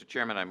 Mr.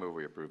 Chairman, I move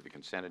we approve the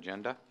consent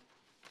agenda.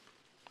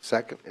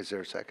 Second, is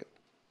there a second?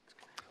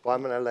 Well,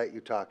 I'm gonna let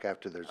you talk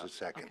after there's a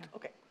second.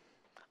 Okay.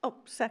 Oh,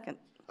 second.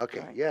 Okay,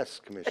 Sorry.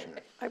 yes, Commissioner.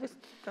 I was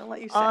going to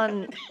let you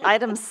On second.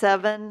 item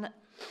 7,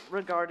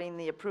 regarding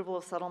the approval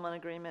of settlement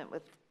agreement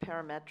with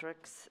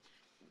Parametrics,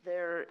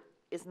 there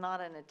is not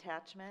an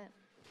attachment.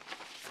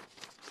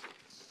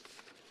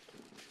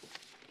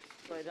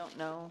 So I don't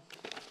know.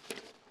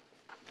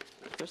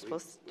 if There's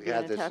supposed to We be an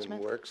had this in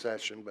attachment? work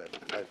session,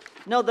 but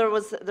No,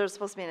 there's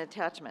supposed to be an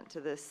attachment to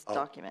this Oh.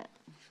 document.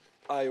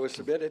 I was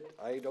submitted.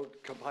 I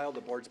don't compile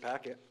the board's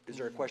packet. Is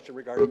there a question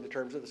regarding the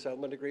terms of the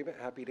settlement agreement?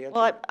 Happy to answer.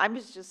 Well, I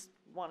was just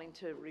wanting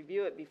to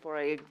review it before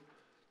I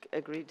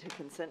agreed to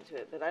consent to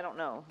it, but I don't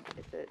know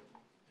if it,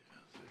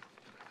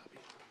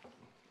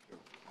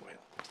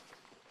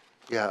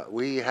 yeah,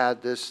 we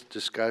had this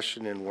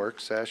discussion in work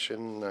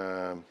session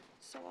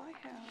So I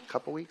have, a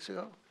couple weeks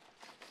ago.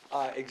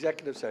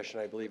 Executive session,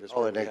 I believe, is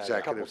Oh, what an we had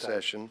a couple executive times.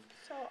 session.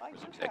 so I do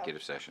have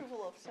executive session.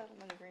 approval of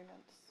settlement agreements.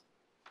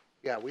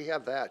 Yeah, we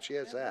have that, she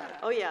has that.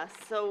 oh, yeah,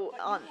 so But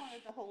on, you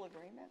wanted the whole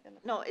agreement in the.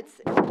 no, it's,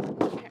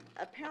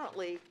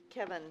 apparently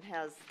Kevin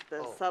has the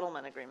Oh.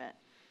 settlement agreement.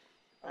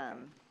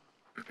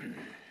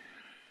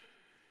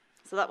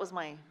 So that was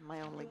my only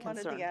You wanted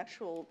concern. the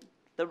actual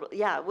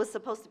Yeah, it was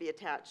supposed to be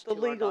attached The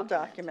to our legal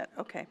document.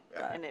 document, okay.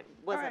 got And it. it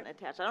wasn't right.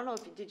 attached. I don't know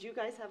if, did you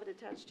guys have it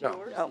attached to No.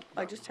 yours? No,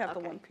 I just have the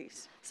Okay. one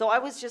piece. So I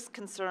was just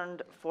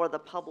concerned for the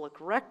public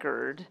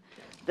record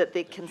that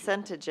the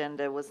consent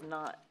agenda was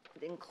not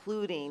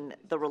including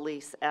the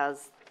release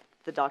as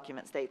the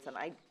document states. And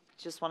I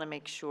just want to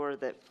make sure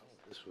that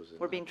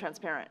we're being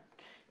transparent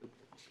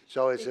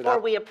So is it before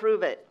up? we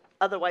approve it.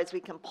 Otherwise, we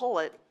can pull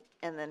it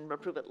and then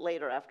approve it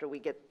later after we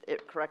get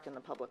it correct in the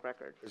public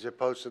record. Is it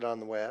posted on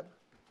the web?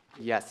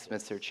 Yes,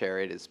 Mr. Chair,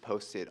 it is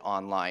posted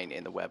online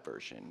in the web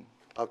version.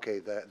 Okay,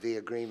 the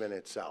agreement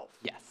itself?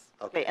 Yes.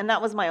 Okay, and that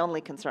was my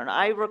only concern.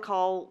 I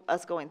recall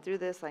us going through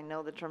this. I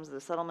know the terms of the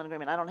settlement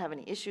agreement. I don't have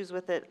any issues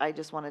with it. I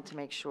just wanted to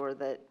make sure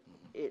that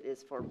it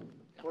is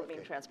we're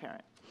being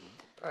transparent.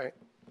 All right.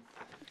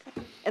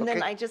 And then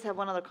Okay. I just have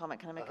one other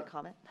comment. Can I make a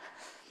comment?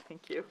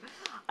 Thank you.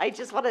 I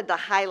just wanted to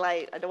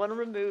highlight, I don't want to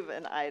remove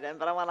an item,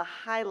 but I want to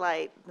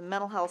highlight the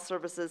mental health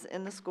services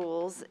in the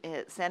schools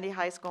at Sandy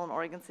High School and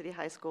Oregon City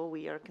High School.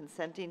 We are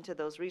consenting to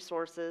those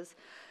resources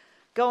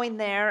going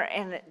there,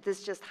 and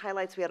this just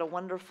highlights, we had a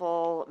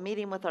wonderful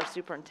meeting with our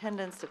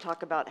superintendents to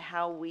talk about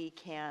how we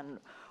can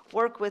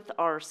work with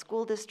our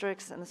school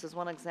districts, and this is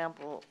one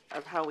example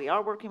of how we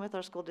are working with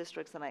our school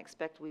districts, and I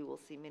expect we will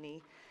see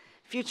many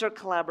future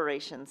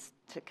collaborations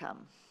to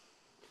come.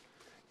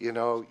 You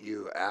know,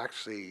 you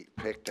actually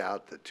picked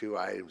out the two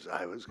items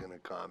I was going to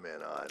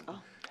comment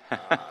on.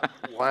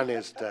 One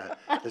is the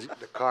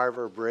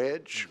Carver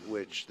Bridge,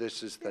 which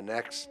this is the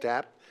next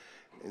step.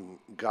 And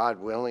God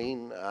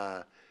willing,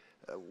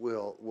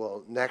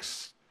 we'll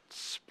next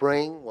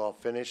spring, we'll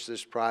finish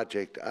this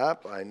project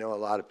up. I know a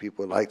lot of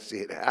people would like to see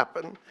it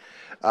happen.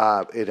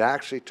 It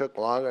actually took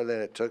longer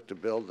than it took to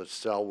build the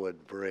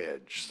Selwood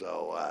Bridge,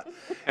 so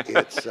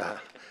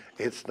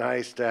it's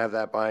nice to have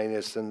that behind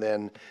us. And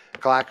then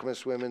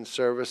Clackamas Women's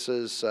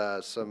Services,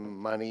 some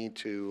money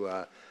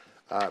to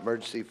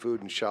Emergency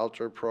Food and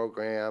Shelter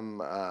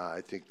Program.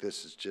 I think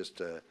this is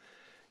just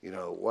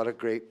what a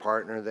great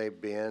partner they've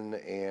been,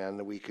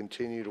 and we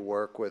continue to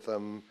work with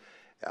them.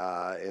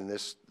 And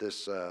this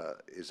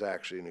is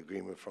actually an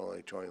agreement for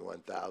only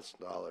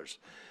 $21,000.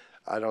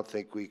 I don't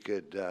think we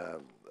could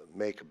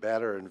make a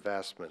better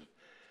investment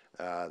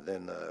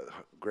than the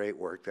great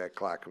work that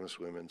Clackamas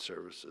Women's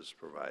Services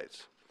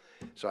provides.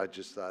 So I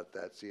just thought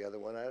that's the other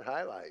one I'd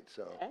highlight,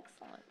 so.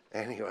 Excellent.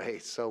 Anyway,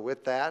 so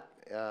with that,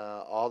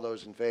 all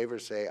those in favor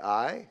say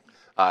aye.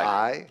 Aye.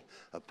 Aye.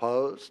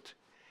 Opposed?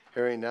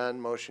 Hearing none,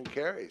 motion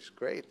carries.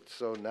 Great.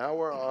 So now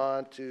we're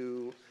on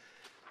to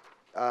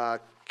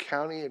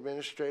county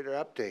administrator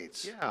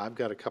updates. Yeah, I've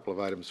got a couple of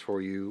items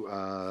for you.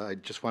 I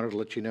just wanted to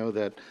let you know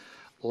that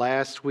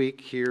last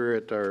week here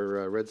at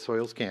our Red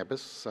Soils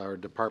campus, our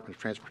Department of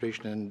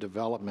Transportation and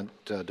Development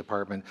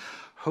Department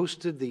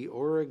hosted the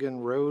Oregon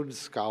Road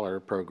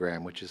Scholar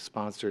Program, which is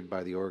sponsored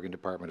by the Oregon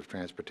Department of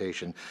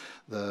Transportation.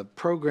 The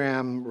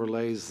program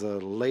relays the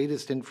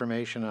latest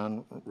information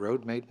on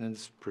road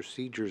maintenance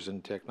procedures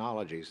and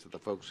technologies to the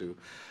folks who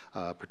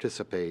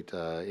participate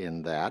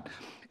in that.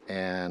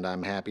 And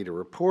I'm happy to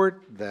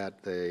report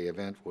that the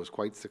event was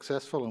quite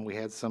successful, and we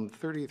had some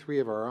 33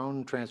 of our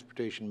own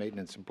transportation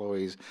maintenance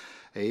employees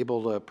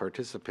able to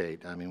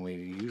participate. I mean, we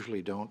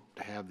usually don't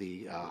have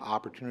the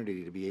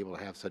opportunity to be able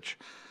to have such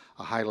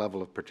a high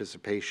level of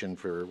participation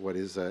for what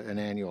is an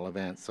annual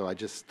event. So I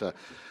just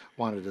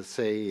wanted to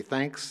say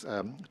thanks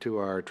to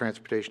our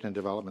transportation and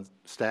development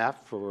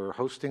staff for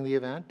hosting the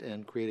event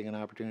and creating an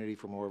opportunity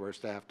for more of our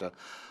staff to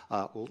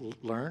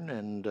learn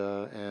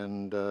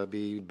and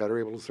be better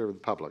able to serve the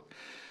public.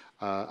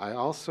 I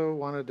also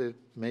wanted to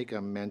make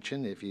a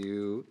mention, if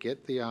you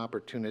get the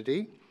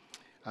opportunity,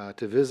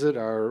 to visit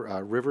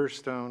our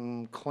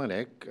Riverstone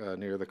Clinic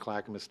near the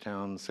Clackamas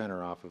Town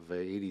Center off of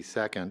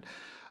 82nd.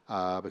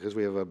 Because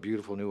we have a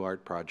beautiful new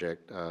art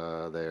project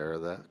there.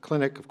 The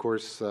clinic, of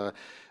course,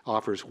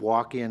 offers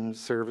walk-in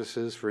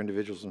services for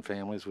individuals and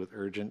families with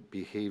urgent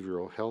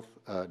behavioral health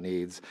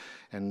needs.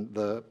 And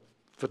the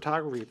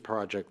photography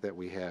project that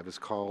we have is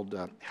called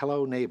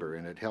Hello Neighbor,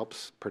 and it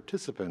helps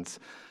participants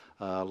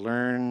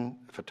learn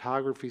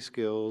photography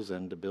skills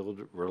and to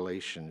build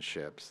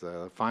relationships.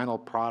 The final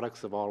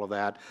products of all of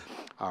that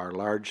are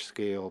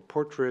large-scale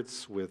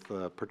portraits with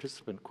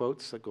participant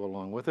quotes that go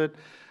along with it.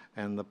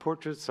 And the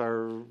portraits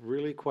are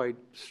really quite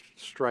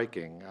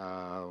striking.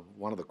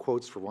 One of the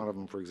quotes for one of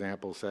them, for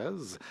example,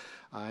 says,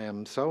 "I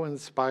am so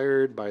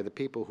inspired by the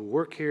people who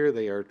work here.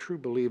 They are true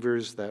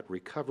believers that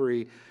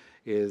recovery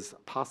is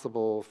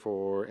possible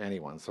for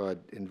anyone." So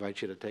I'd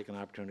invite you to take an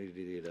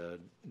opportunity to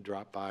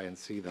drop by and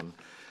see them.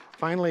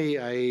 Finally,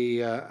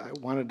 I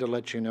wanted to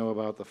let you know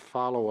about the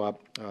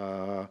follow-up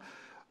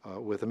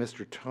with a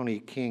Mr. Tony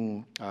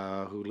King,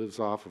 who lives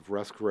off of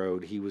Rusk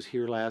Road. He was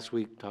here last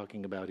week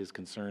talking about his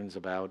concerns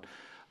about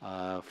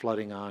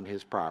flooding on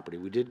his property.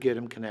 We did get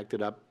him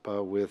connected up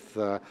with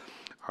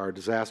our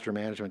disaster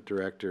management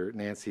director,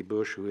 Nancy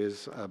Bush, who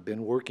has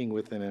been working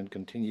with him and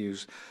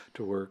continues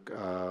to work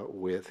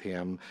with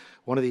him.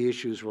 One of the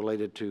issues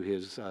related to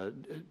his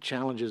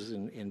challenges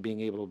in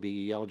being able to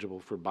be eligible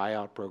for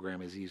buyout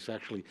program is he's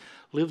actually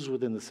lives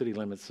within the city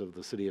limits of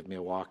the city of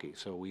Milwaukee.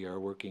 So we are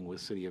working with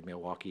city of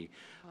Milwaukee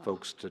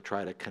folks to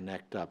try to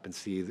connect up and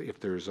see if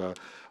there's a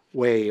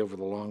way over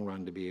the long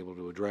run to be able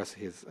to address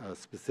his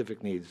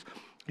specific needs.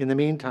 In the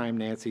meantime,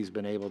 Nancy's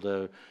been able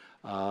to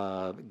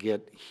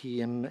get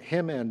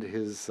him and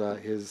his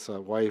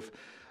wife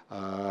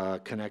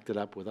connected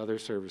up with other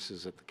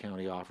services that the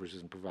county offers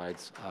and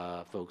provides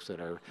folks that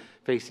are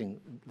facing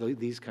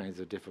these kinds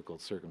of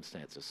difficult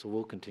circumstances. So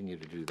we'll continue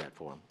to do that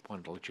for them.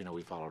 Wanted to let you know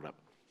we followed up.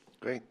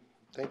 Great,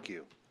 thank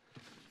you.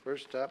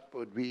 First up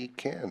would be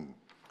Ken.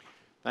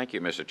 Thank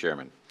you, Mr.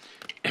 Chairman.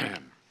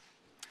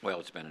 Well,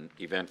 it's been an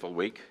eventful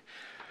week.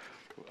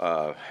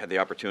 Had the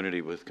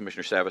opportunity with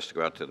Commissioner Savas to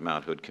go out to the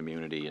Mount Hood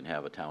community and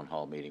have a town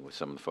hall meeting with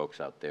some of the folks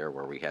out there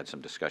where we had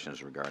some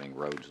discussions regarding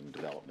roads and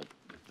development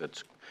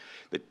that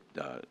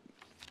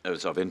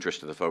was of interest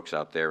to the folks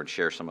out there, and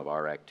share some of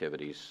our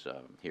activities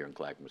here in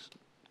Clackamas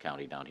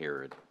County down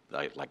here.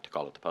 I like to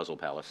call it the Puzzle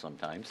Palace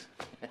sometimes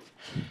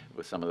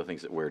with some of the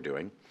things that we're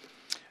doing.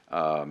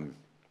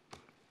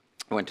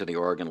 Went to the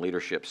Oregon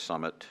Leadership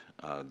Summit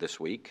this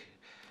week.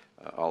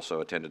 Also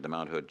attended the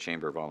Mount Hood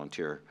Chamber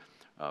Volunteer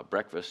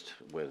breakfast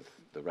with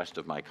the rest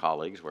of my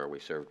colleagues, where we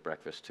served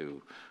breakfast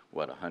to,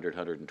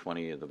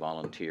 120 of the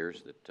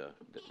volunteers that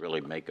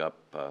really make up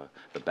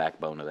the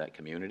backbone of that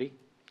community.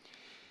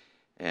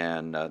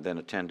 And then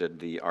attended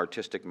the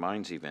Artistic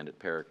Minds event at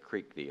Parrot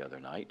Creek the other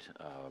night,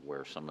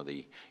 where some of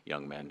the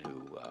young men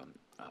who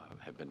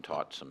have been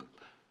taught some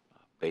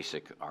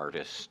basic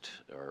artist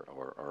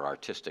or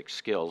artistic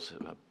skills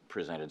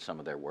presented some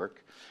of their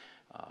work,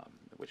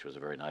 which was a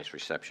very nice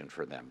reception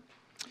for them.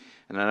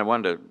 And then I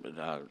wanted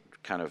to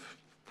kind of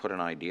put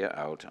an idea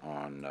out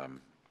on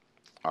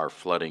our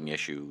flooding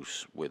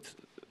issues with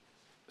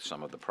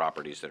some of the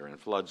properties that are in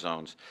flood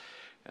zones.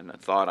 And the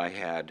thought I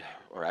had,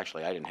 or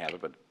actually I didn't have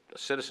it, but a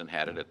citizen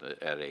had it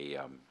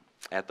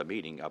at the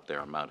meeting up there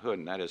on Mount Hood,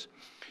 and that is,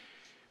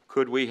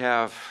 could we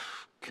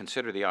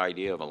consider the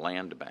idea of a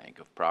land bank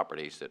of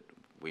properties that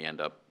we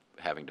end up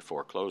having to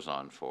foreclose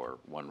on for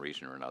one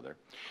reason or another,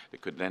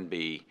 that could then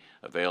be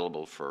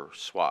available for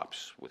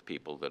swaps with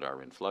people that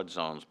are in flood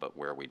zones, but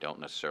where we don't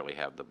necessarily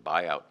have the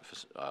buyout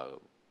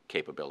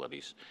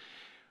capabilities.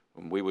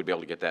 We would be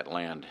able to get that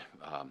land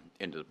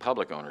into the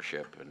public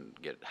ownership and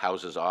get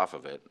houses off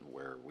of it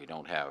where we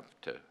don't have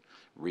to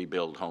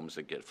rebuild homes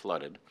that get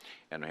flooded,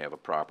 and we have a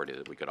property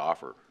that we could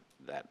offer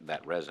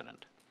that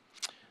resident.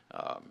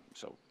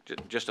 So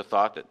just a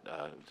thought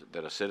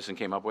that a citizen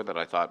came up with that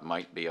I thought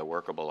might be a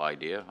workable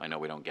idea. I know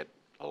we don't get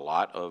a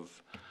lot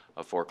of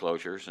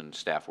foreclosures, and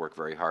staff work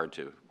very hard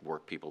to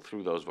work people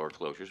through those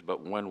foreclosures,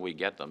 but when we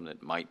get them,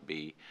 it might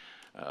be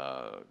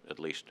at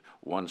least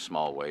one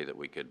small way that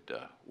we could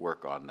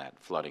work on that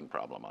flooding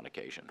problem on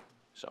occasion.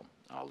 So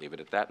I'll leave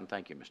it at that, and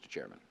thank you, Mr.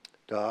 Chairman.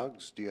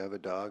 Dogs, do you have a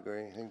dog or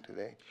anything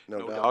today?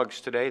 No dogs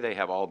today. They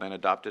have all been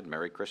adopted.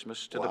 Merry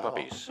Christmas to the Wow.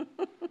 puppies.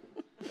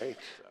 Great.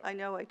 I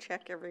know, I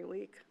check every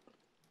week.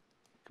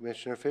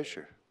 Commissioner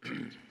Fisher.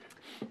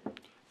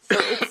 So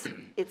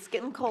it's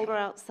getting colder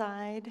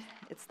outside.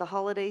 It's the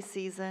holiday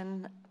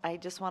season. I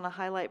just want to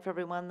highlight for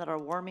everyone that our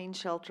warming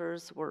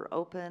shelters were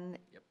open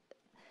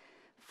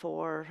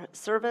for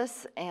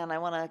service, and I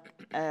want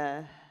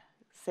to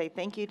say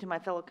thank you to my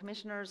fellow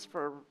commissioners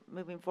for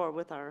moving forward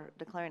with our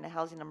declaring a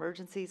housing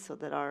emergency so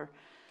that our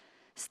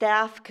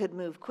staff could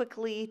move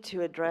quickly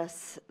to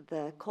address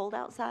the cold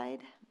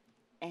outside.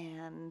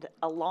 And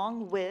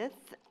along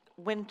with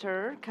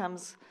winter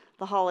comes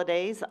the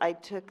holidays. I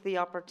took the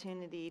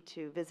opportunity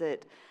to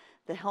visit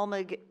the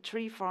Helmig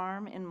Tree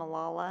Farm in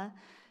Malala,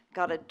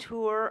 got a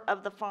tour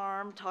of the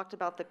farm, talked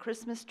about the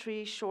Christmas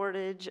tree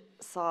shortage,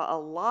 saw a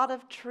lot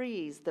of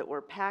trees that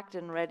were packed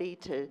and ready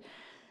to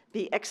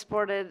be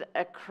exported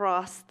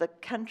across the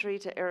country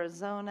to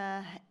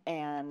Arizona,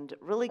 and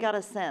really got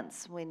a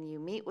sense when you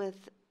meet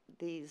with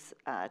these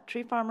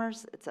tree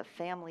farmers, it's a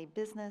family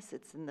business,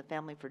 it's in the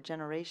family for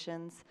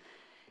generations,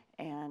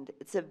 and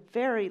it's a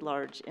very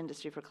large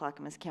industry for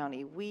Clackamas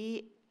County.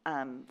 We,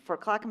 for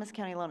Clackamas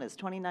County alone, it's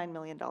 $29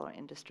 million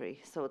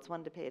industry, so it's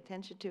one to pay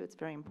attention to. It's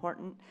very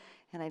important,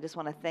 and I just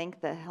want to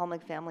thank the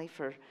Helmig family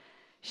for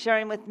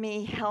sharing with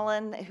me.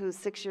 Helen, who's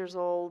 6 years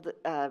old,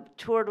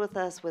 toured with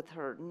us with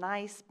her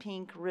nice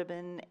pink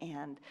ribbon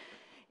and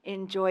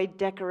enjoyed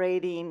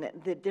decorating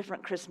the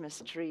different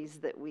Christmas trees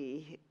that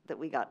we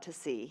got to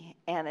see.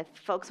 And if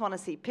folks want to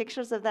see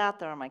pictures of that,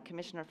 they're on my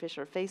Commissioner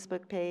Fisher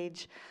Facebook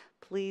page.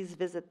 Please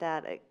visit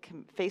that at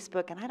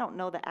Facebook. And I don't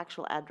know the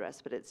actual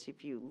address, but it's,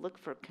 if you look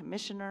for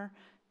Commissioner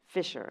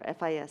Fisher,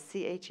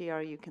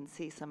 Fischer, you can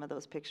see some of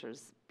those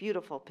pictures,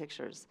 beautiful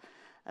pictures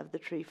of the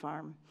tree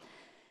farm.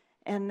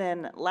 And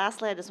then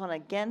lastly, I just want to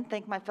again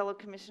thank my fellow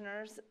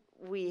commissioners.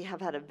 We have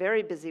had a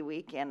very busy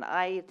week, and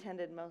I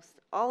attended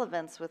all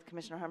events with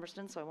Commissioner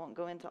Humberston, so I won't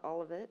go into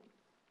all of it.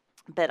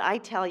 But I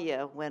tell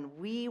you, when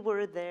we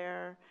were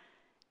there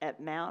at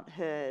Mount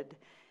Hood,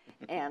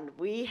 and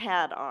we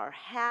had our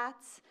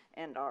hats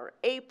and our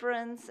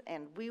aprons,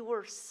 and we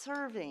were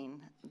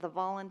serving the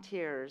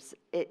volunteers.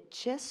 It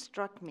just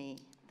struck me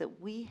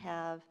that we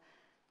have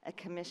a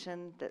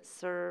commission that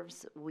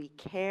serves, we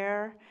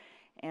care,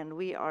 and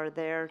we are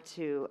there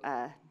to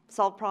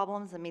solve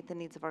problems and meet the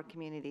needs of our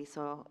community.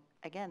 So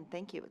again,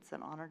 thank you. It's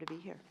an honor to be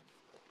here.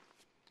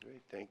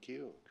 Great, thank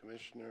you.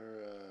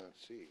 Commissioner,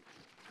 let's see.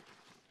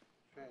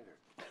 Schrader.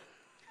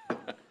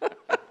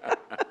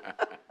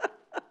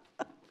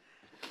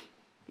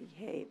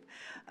 Behave.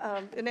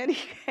 In any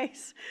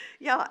case,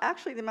 yeah,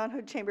 actually the Mount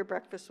Hood Chamber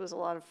Breakfast was a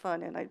lot of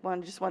fun, and I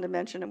just want to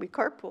mention, and we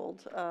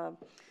carpooled,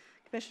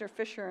 Commissioner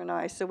Fisher and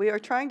I, so we are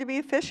trying to be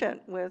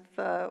efficient with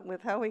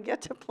how we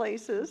get to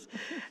places.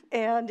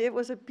 And it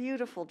was a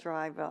beautiful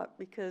drive up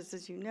because,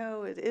 as you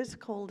know, it is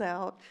cold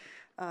out.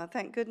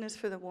 Thank goodness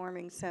for the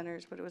warming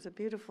centers, but it was a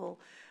beautiful,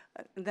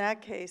 in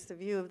that case, the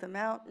view of the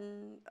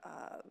mountain,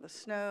 the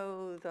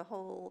snow, the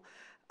whole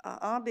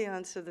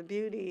ambiance of the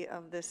beauty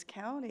of this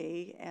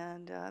county,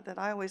 and that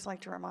I always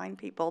like to remind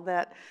people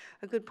that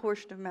a good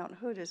portion of Mount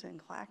Hood is in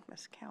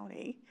Clackamas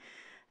County.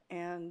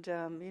 And,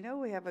 you know,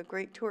 we have a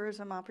great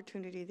tourism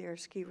opportunity there.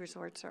 Ski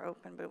resorts are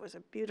open, but it was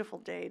a beautiful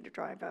day to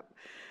drive up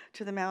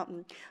to the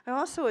mountain. I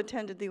also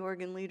attended the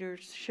Oregon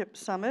Leadership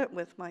Summit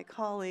with my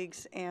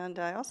colleagues, and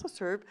I also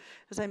served,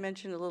 as I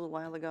mentioned a little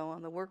while ago,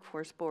 on the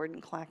Workforce Board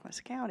in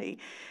Clackamas County.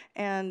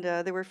 And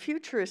there were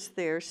futurists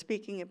there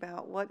speaking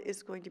about what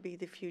is going to be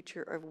the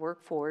future of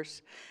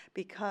workforce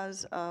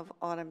because of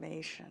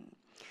automation.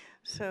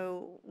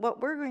 So what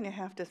we're going to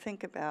have to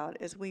think about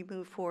as we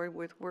move forward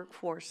with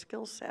workforce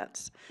skill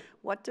sets,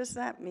 what does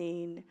that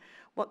mean?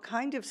 What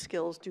kind of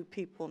skills do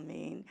people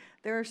mean?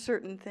 There are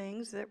certain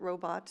things that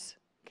robots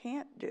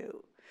can't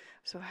do.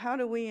 So how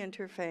do we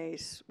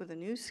interface with a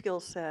new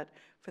skill set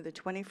for the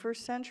 21st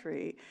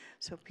century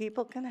so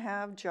people can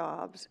have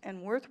jobs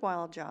and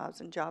worthwhile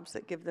jobs and jobs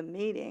that give them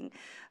meaning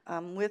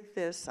with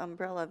this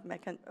umbrella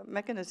of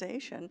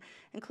mechanization,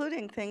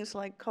 including things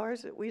like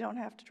cars that we don't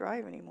have to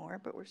drive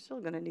anymore, but we're still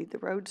going to need the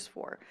roads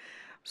for.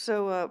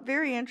 So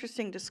very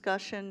interesting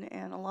discussion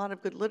and a lot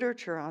of good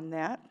literature on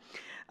that.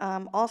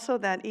 Also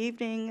that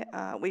evening,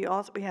 we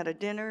had a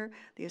dinner.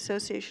 The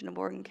Association of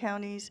Oregon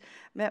Counties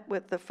met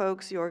with the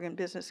folks, the Oregon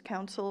Business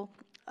Council.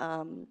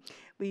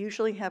 We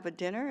usually have a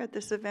dinner at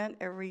this event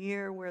every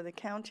year where the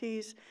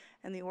counties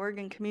and the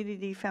Oregon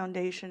Community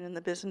Foundation and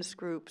the business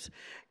groups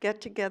get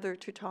together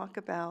to talk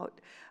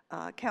about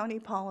county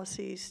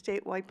policies,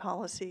 statewide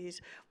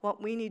policies,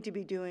 what we need to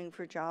be doing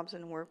for jobs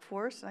and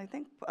workforce.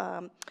 And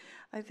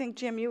I think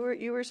Jim,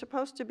 you were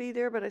supposed to be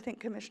there, but I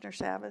think Commissioner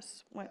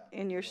Savas went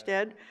in your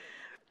stead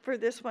for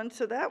this one.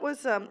 So that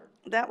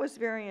was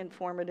very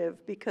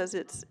informative because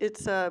it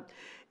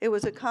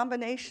was a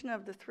combination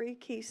of the three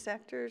key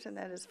sectors, and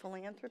that is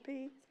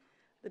philanthropy,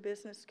 the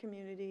business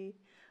community,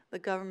 the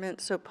government,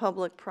 so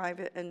public,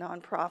 private, and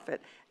nonprofit,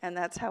 and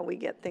that's how we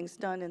get things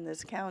done in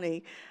this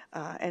county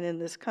and in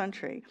this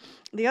country.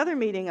 The other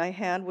meeting I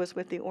had was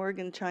with the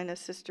Oregon-China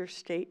Sister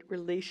State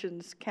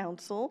Relations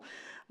Council,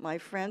 my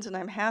friends, and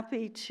I'm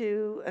happy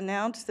to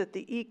announce that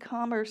the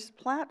e-commerce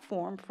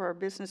platform for our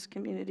business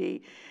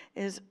community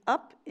is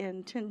up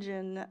in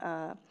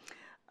Tianjin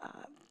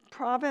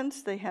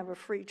province. They have a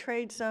free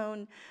trade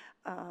zone.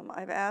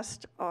 I've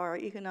asked our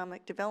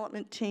economic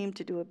development team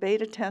to do a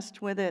beta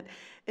test with it.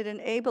 It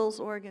enables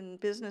Oregon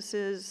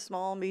businesses,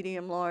 small,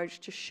 medium, large,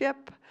 to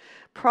ship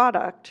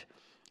product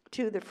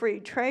to the free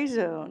trade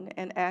zone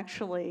and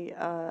actually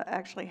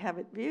have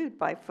it viewed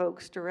by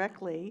folks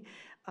directly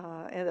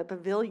at a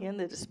pavilion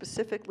that is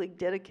specifically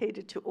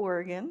dedicated to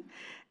Oregon,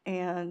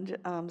 and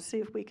see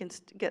if we can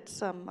get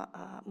some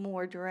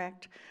more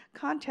direct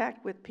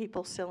contact with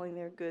people selling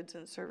their goods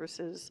and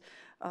services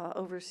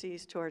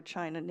overseas to our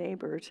China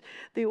neighbors.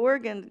 The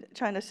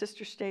Oregon-China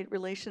Sister State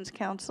Relations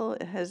Council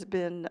is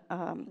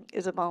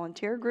a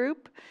volunteer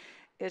group.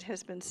 It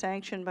has been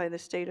sanctioned by the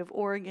state of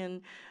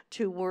Oregon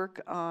to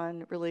work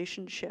on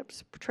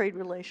relationships, trade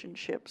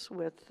relationships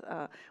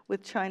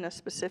with China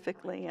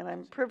specifically, and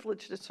I'm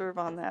privileged to serve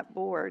on that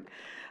board.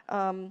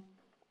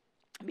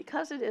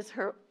 Because it is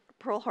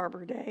Pearl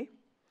Harbor Day,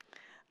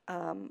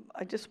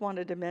 I just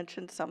wanted to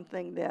mention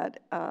something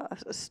that,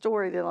 a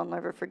story that I'll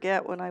never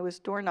forget. When I was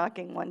door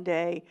knocking one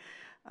day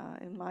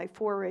in my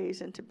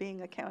forays into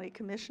being a county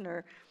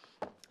commissioner,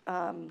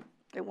 I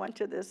went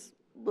to this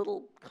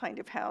little kind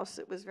of house.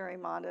 It was very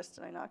modest,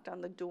 and I knocked on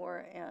the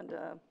door, and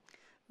a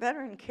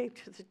veteran came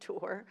to the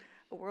door,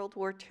 a World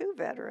War II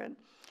veteran,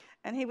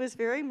 and he was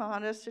very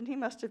modest, and he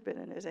must have been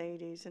in his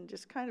 80s, and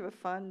just kind of a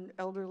fun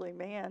elderly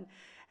man.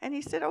 And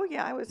he said, "Oh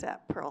yeah, I was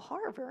at Pearl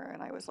Harbor,"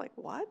 and I was like,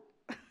 "What?"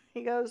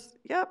 He goes,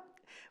 "Yep."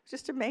 It was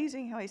just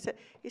amazing how he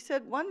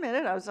said 1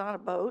 minute I was on a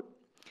boat,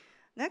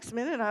 next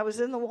minute I was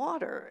in the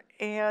water,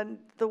 and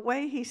the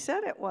way he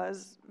said it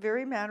was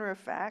very matter of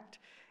fact.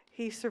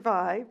 He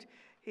survived.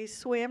 He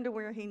swam to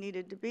where he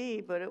needed to be,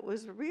 but it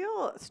was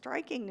real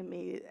striking to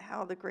me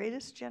how the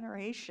greatest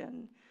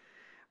generation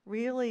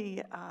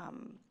really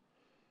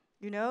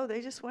You know,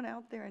 they just went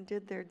out there and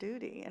did their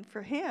duty. And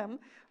for him,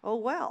 oh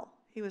well,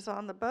 he was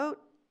on the boat,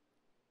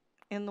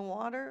 in the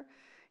water.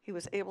 He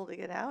was able to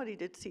get out. He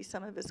did see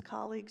some of his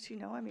colleagues, you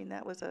know. I mean,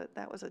 that was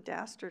a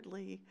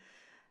dastardly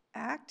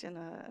act in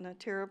a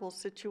terrible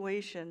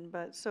situation.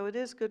 But so it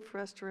is good for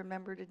us to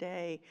remember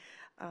today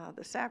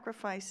the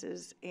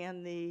sacrifices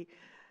and the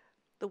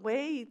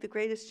way the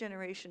greatest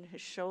generation has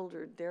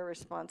shouldered their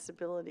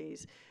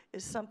responsibilities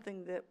is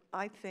something that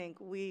I think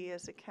we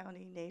as a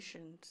county,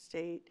 nation,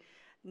 state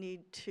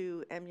need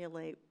to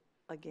emulate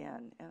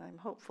again, and I'm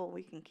hopeful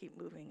we can keep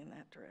moving in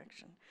that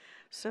direction.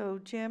 So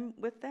Jim,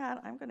 with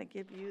that, I'm going to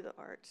give you the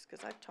arts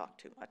because I've talked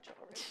too much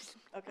already.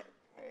 Okay,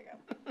 there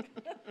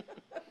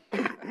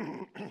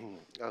you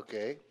go.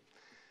 Okay.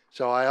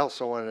 So I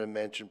also wanted to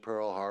mention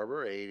Pearl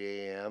Harbor, 8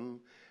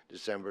 a.m.,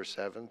 December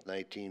 7th,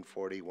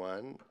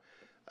 1941.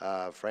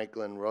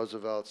 Franklin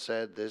Roosevelt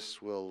said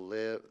this will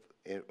live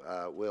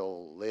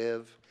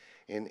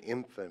in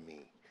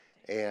infamy.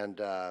 And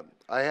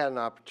I had an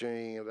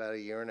opportunity about a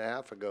year and a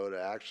half ago to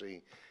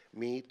actually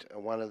meet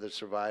one of the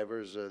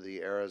survivors of the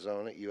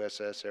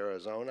USS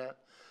Arizona.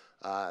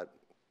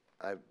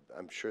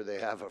 I'm sure they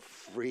have a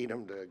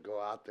freedom to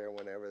go out there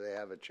whenever they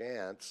have a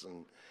chance,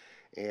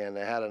 and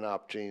I had an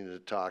opportunity to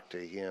talk to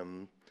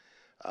him.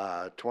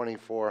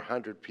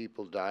 2,400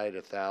 people died,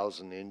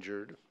 1,000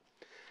 injured.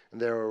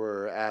 And there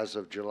were, as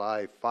of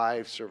July,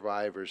 5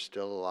 survivors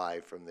still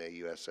alive from the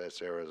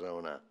USS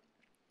Arizona.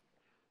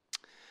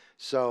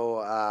 So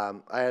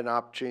I had an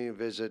opportunity to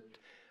visit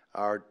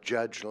our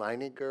Judge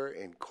Leininger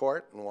in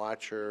court and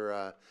watch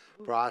her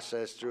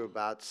process through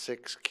about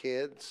 6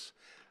 kids,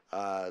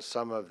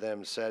 some of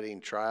them setting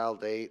trial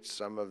dates,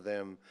 some of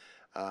them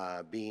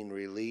being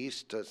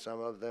released, some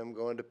of them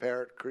going to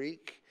Parrot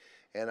Creek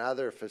and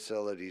other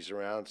facilities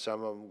around,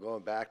 some of them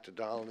going back to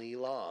Donald E.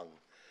 Long,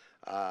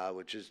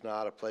 which is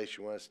not a place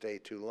you want to stay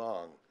too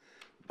long.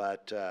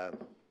 But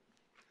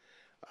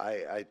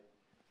I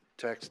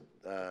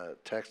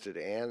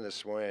texted Ann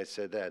this morning. I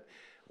said that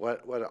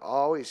what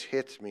always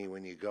hits me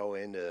when you go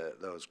into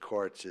those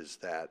courts is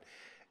that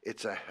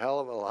it's a hell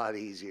of a lot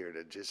easier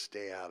to just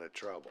stay out of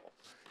trouble.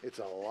 It's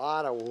a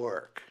lot of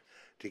work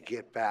to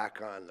get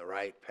back on the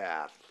right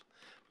path.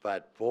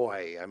 But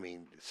boy, I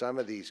mean, some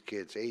of these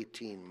kids,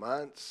 18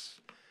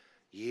 months,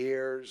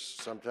 years,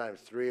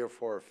 sometimes 3 or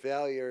 4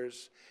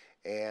 failures,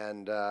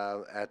 and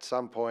at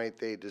some point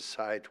they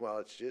decide, well,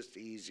 it's just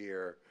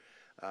easier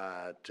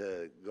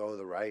to go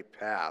the right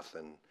path.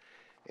 And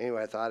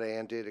anyway, I thought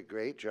Ann did a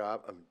great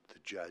job. The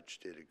judge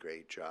did a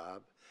great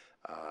job.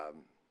 I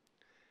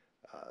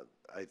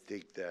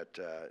think that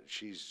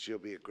she'll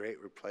be a great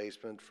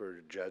replacement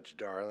for Judge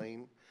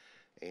Darling,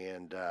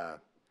 and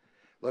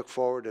look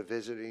forward to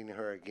visiting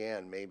her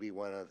again. Maybe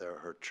one of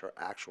her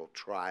actual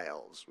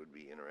trials would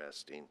be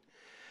interesting.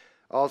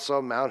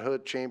 Also, Mount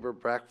Hood Chamber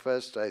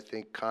Breakfast. I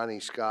think Connie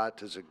Scott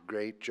does a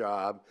great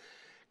job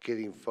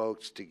getting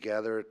folks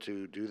together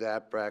to do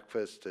that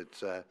breakfast.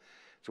 It's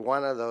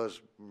one of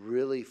those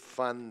really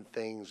fun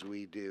things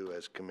we do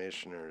as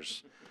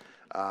commissioners,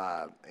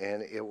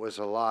 and it was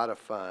a lot of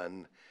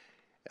fun,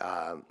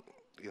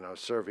 you know,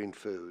 serving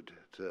food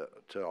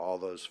to all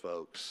those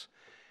folks.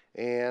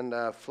 And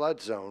flood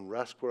zone,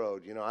 Rusk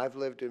Road. You know, I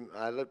lived in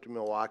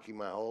Milwaukee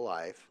my whole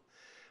life.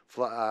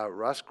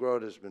 Rusk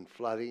Road has been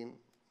flooding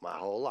my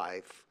whole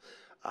life.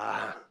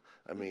 I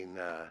mean,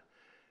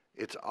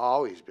 it's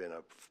always been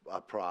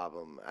a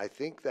problem. I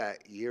think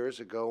that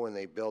years ago when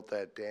they built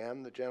that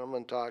dam the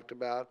gentleman talked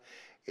about,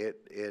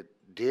 it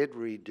did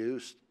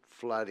reduce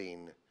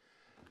flooding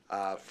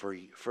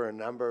for a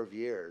number of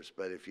years.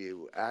 But if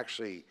you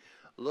actually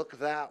look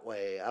that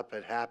way up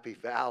at Happy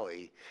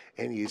Valley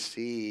and you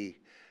see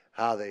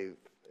how they,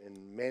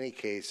 in many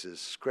cases,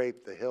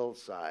 scraped the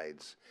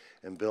hillsides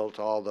and built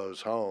all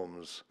those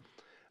homes,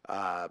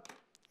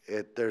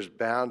 there's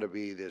bound to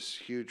be this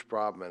huge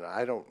problem, and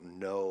I don't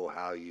know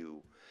how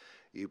you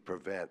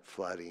prevent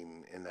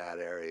flooding in that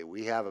area.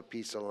 We have a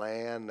piece of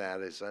land that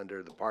is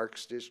under the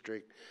Parks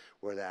District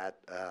where that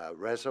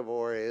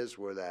reservoir is,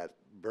 where that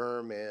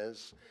berm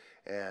is,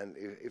 and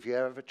if you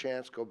have a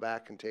chance, go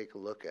back and take a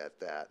look at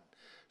that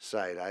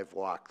site. I've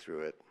walked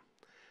through it.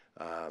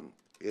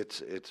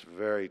 It's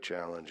very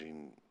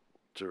challenging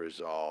to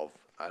resolve.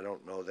 I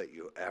don't know that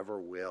you ever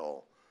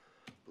will.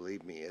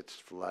 Believe me,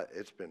 it's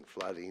been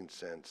flooding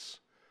since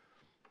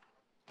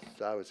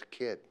I was a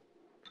kid.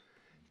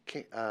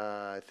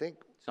 I think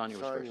Sonia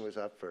was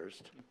up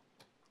first.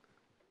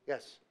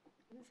 Yes.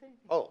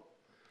 Oh.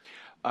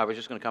 I was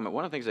just going to comment.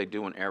 One of the things they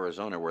do in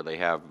Arizona, where they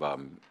have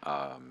you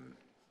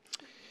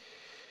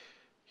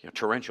know,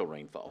 torrential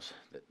rainfalls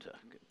that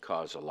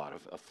cause a lot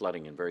of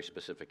flooding in very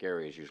specific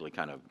areas, usually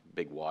kind of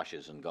big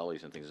washes and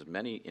gullies and things.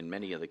 In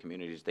many of the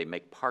communities, they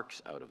make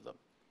parks out of them.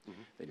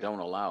 Mm-hmm. They don't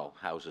allow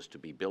houses to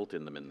be built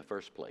in them in the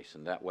first place.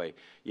 And that way,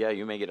 yeah,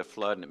 you may get a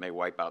flood and it may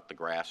wipe out the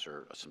grass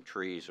or some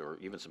trees or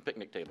even some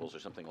picnic tables or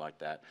something like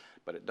that,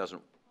 but it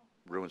doesn't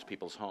ruin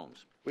people's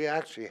homes. We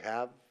actually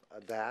have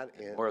that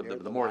in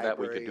the more of that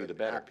we could do, the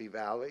better. Happy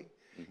Valley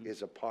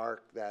is a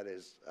park that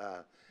is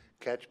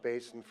catch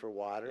basin for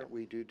water.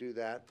 We do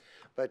that.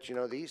 But, you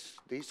know, these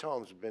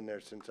homes have been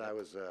there since I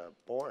was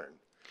born.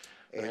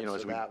 Well, And you know, so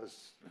as we- that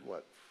was,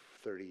 what,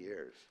 30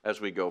 years? As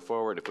we go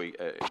forward, if we,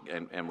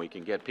 and we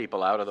can get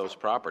people out of those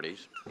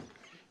properties,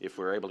 if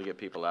we're able to get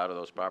people out of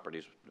those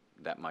properties,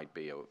 that might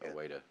be a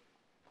way to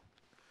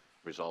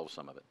resolve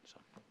some of it, so.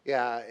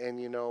 Yeah,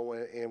 and you know,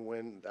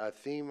 when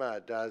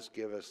FEMA does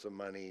give us the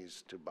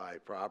monies to buy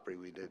property,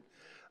 we did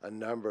a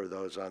number of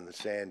those on the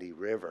Sandy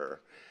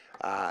River.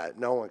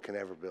 No one can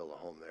ever build a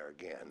home there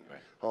again. Right.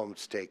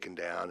 Home's taken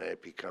down and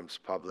it becomes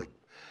public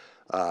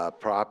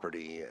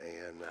property,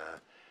 and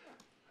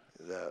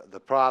the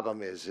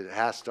problem is it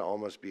has to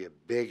almost be a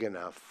big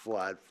enough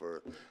flood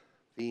for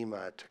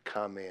FEMA to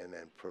come in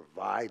and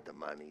provide the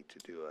money to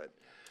do it.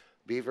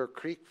 Beaver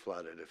Creek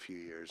flooded a few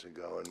years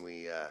ago, and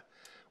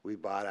we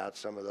bought out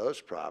some of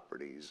those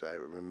properties. I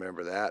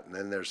remember that. And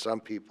then there's some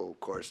people, of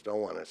course,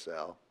 don't want to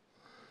sell.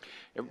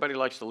 Everybody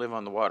likes to live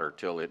on the water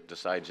till it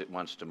decides it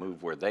wants to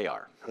move where they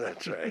are.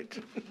 That's right.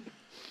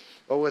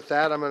 Well, with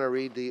that, I'm going to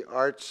read the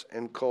arts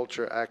and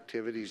culture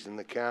activities in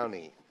the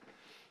county.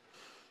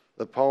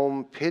 The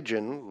poem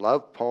Pigeon,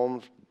 Love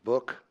Poems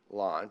book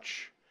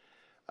launch,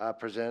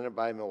 presented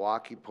by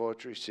Milwaukee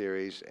Poetry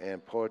Series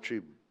and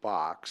Poetry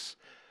Box.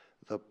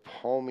 The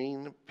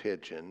Poeming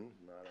Pigeon,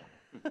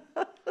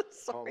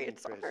 Sorry,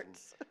 it's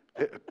arts.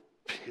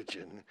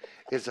 Pigeon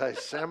is a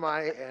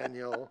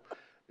semi-annual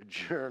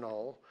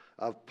journal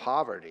of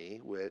poverty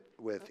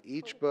with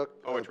each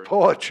book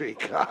poetry.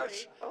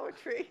 Gosh.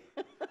 Poetry.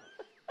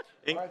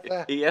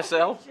 Martha?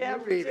 ESL?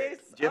 Jim, read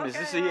it. jeez. Jim, is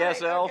this Okay, all right,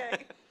 ESL?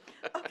 okay.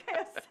 Okay,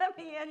 a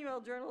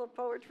semi-annual journal of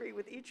poetry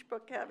with each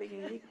book having a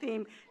unique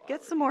theme.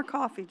 Get some more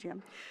coffee,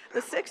 Jim. The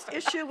 6th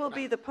issue will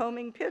be The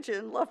Poeming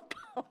Pigeon, Love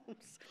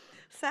Poems.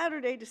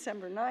 Saturday,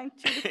 December 9th,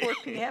 2 to 4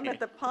 p.m. at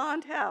the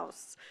Pond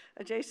House,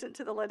 adjacent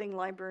to the Leading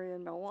Library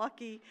in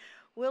Milwaukee.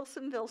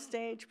 Wilsonville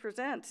Stage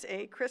presents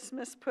A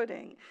Christmas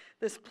Pudding.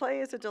 This play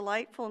is a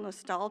delightful,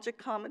 nostalgic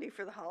comedy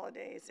for the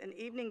holidays, an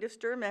evening to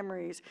stir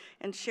memories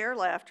and share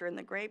laughter in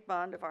the great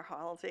bond of our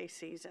holiday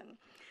season.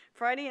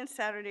 Friday and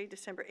Saturday,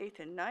 December 8th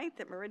and 9th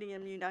at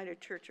Meridian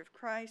United Church of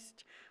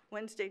Christ.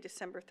 Wednesday,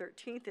 December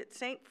 13th at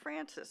St.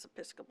 Francis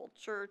Episcopal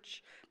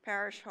Church,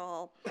 Parish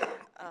Hall.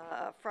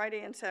 Friday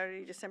and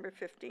Saturday, December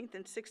 15th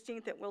and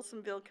 16th at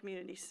Wilsonville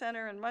Community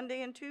Center. And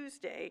Monday and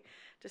Tuesday,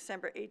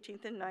 December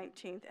 18th and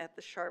 19th at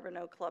the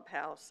Charbonneau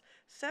Clubhouse.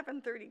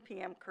 7:30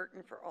 p.m.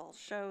 curtain for all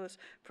shows.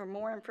 For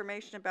more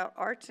information about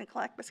arts in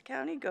Clackamas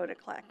County, go to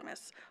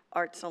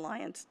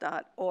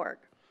clackamasartsalliance.org.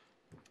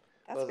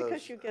 That's Well, because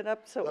those- you get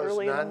up so Those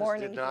early in the nuns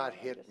morning. did not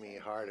Jim. hit me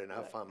hard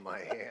enough on my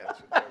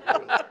hands.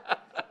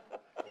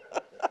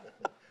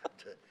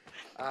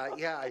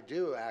 Yeah, I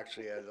do,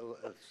 actually.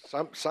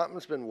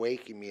 Something's been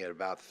waking me at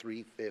about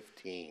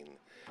 3:15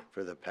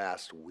 for the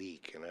past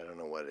week, and I don't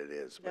know what it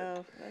is. But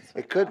No, that's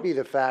it could be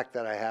the fact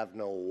that I have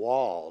no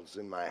walls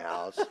in my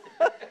house,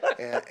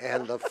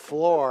 and the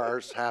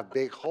floors have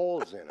big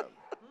holes in them.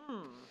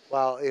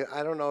 Well,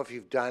 I don't know if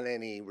you've done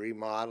any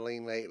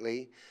remodeling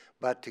lately,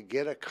 but to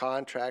get a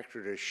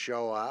contractor to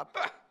show up,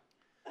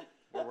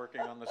 We're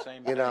working on the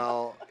same you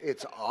know,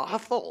 it's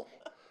awful.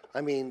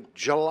 I mean,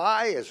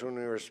 July is when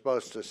we were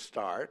supposed to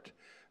start.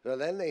 So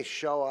then they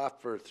show up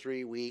for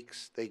 3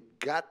 weeks. They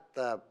gut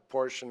the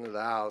portion of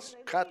the house,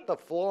 cut the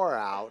floor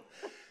out,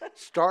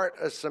 start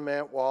a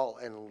cement wall,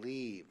 and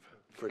leave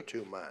for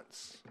 2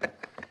 months.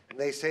 And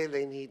they say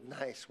they need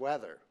nice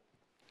weather.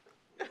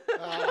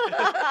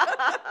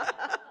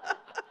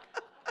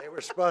 They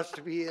were supposed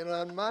to be in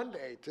on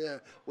Monday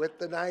with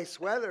the nice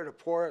weather to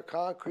pour a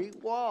concrete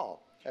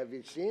wall. Have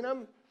you seen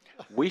them?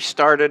 We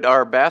started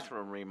our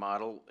bathroom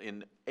remodel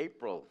in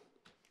April.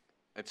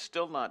 It's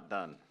still not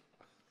done.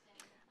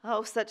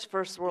 Oh, such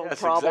first world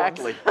Yes, problems.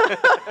 exactly.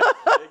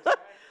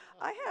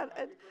 I had,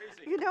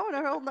 in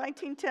an old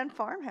 1910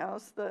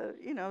 farmhouse, the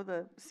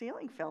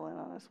ceiling fell in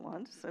on us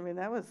once. I mean,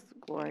 that was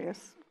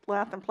glorious.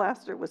 Lath and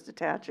plaster was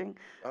detaching.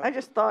 I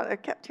just thought, I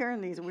kept hearing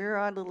these weird,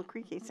 odd little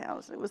creaky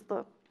sounds. It was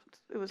the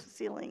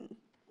ceiling.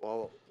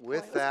 Well, it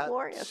with was that,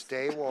 glorious.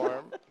 stay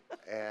warm,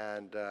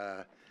 and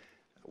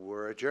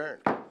we're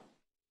adjourned.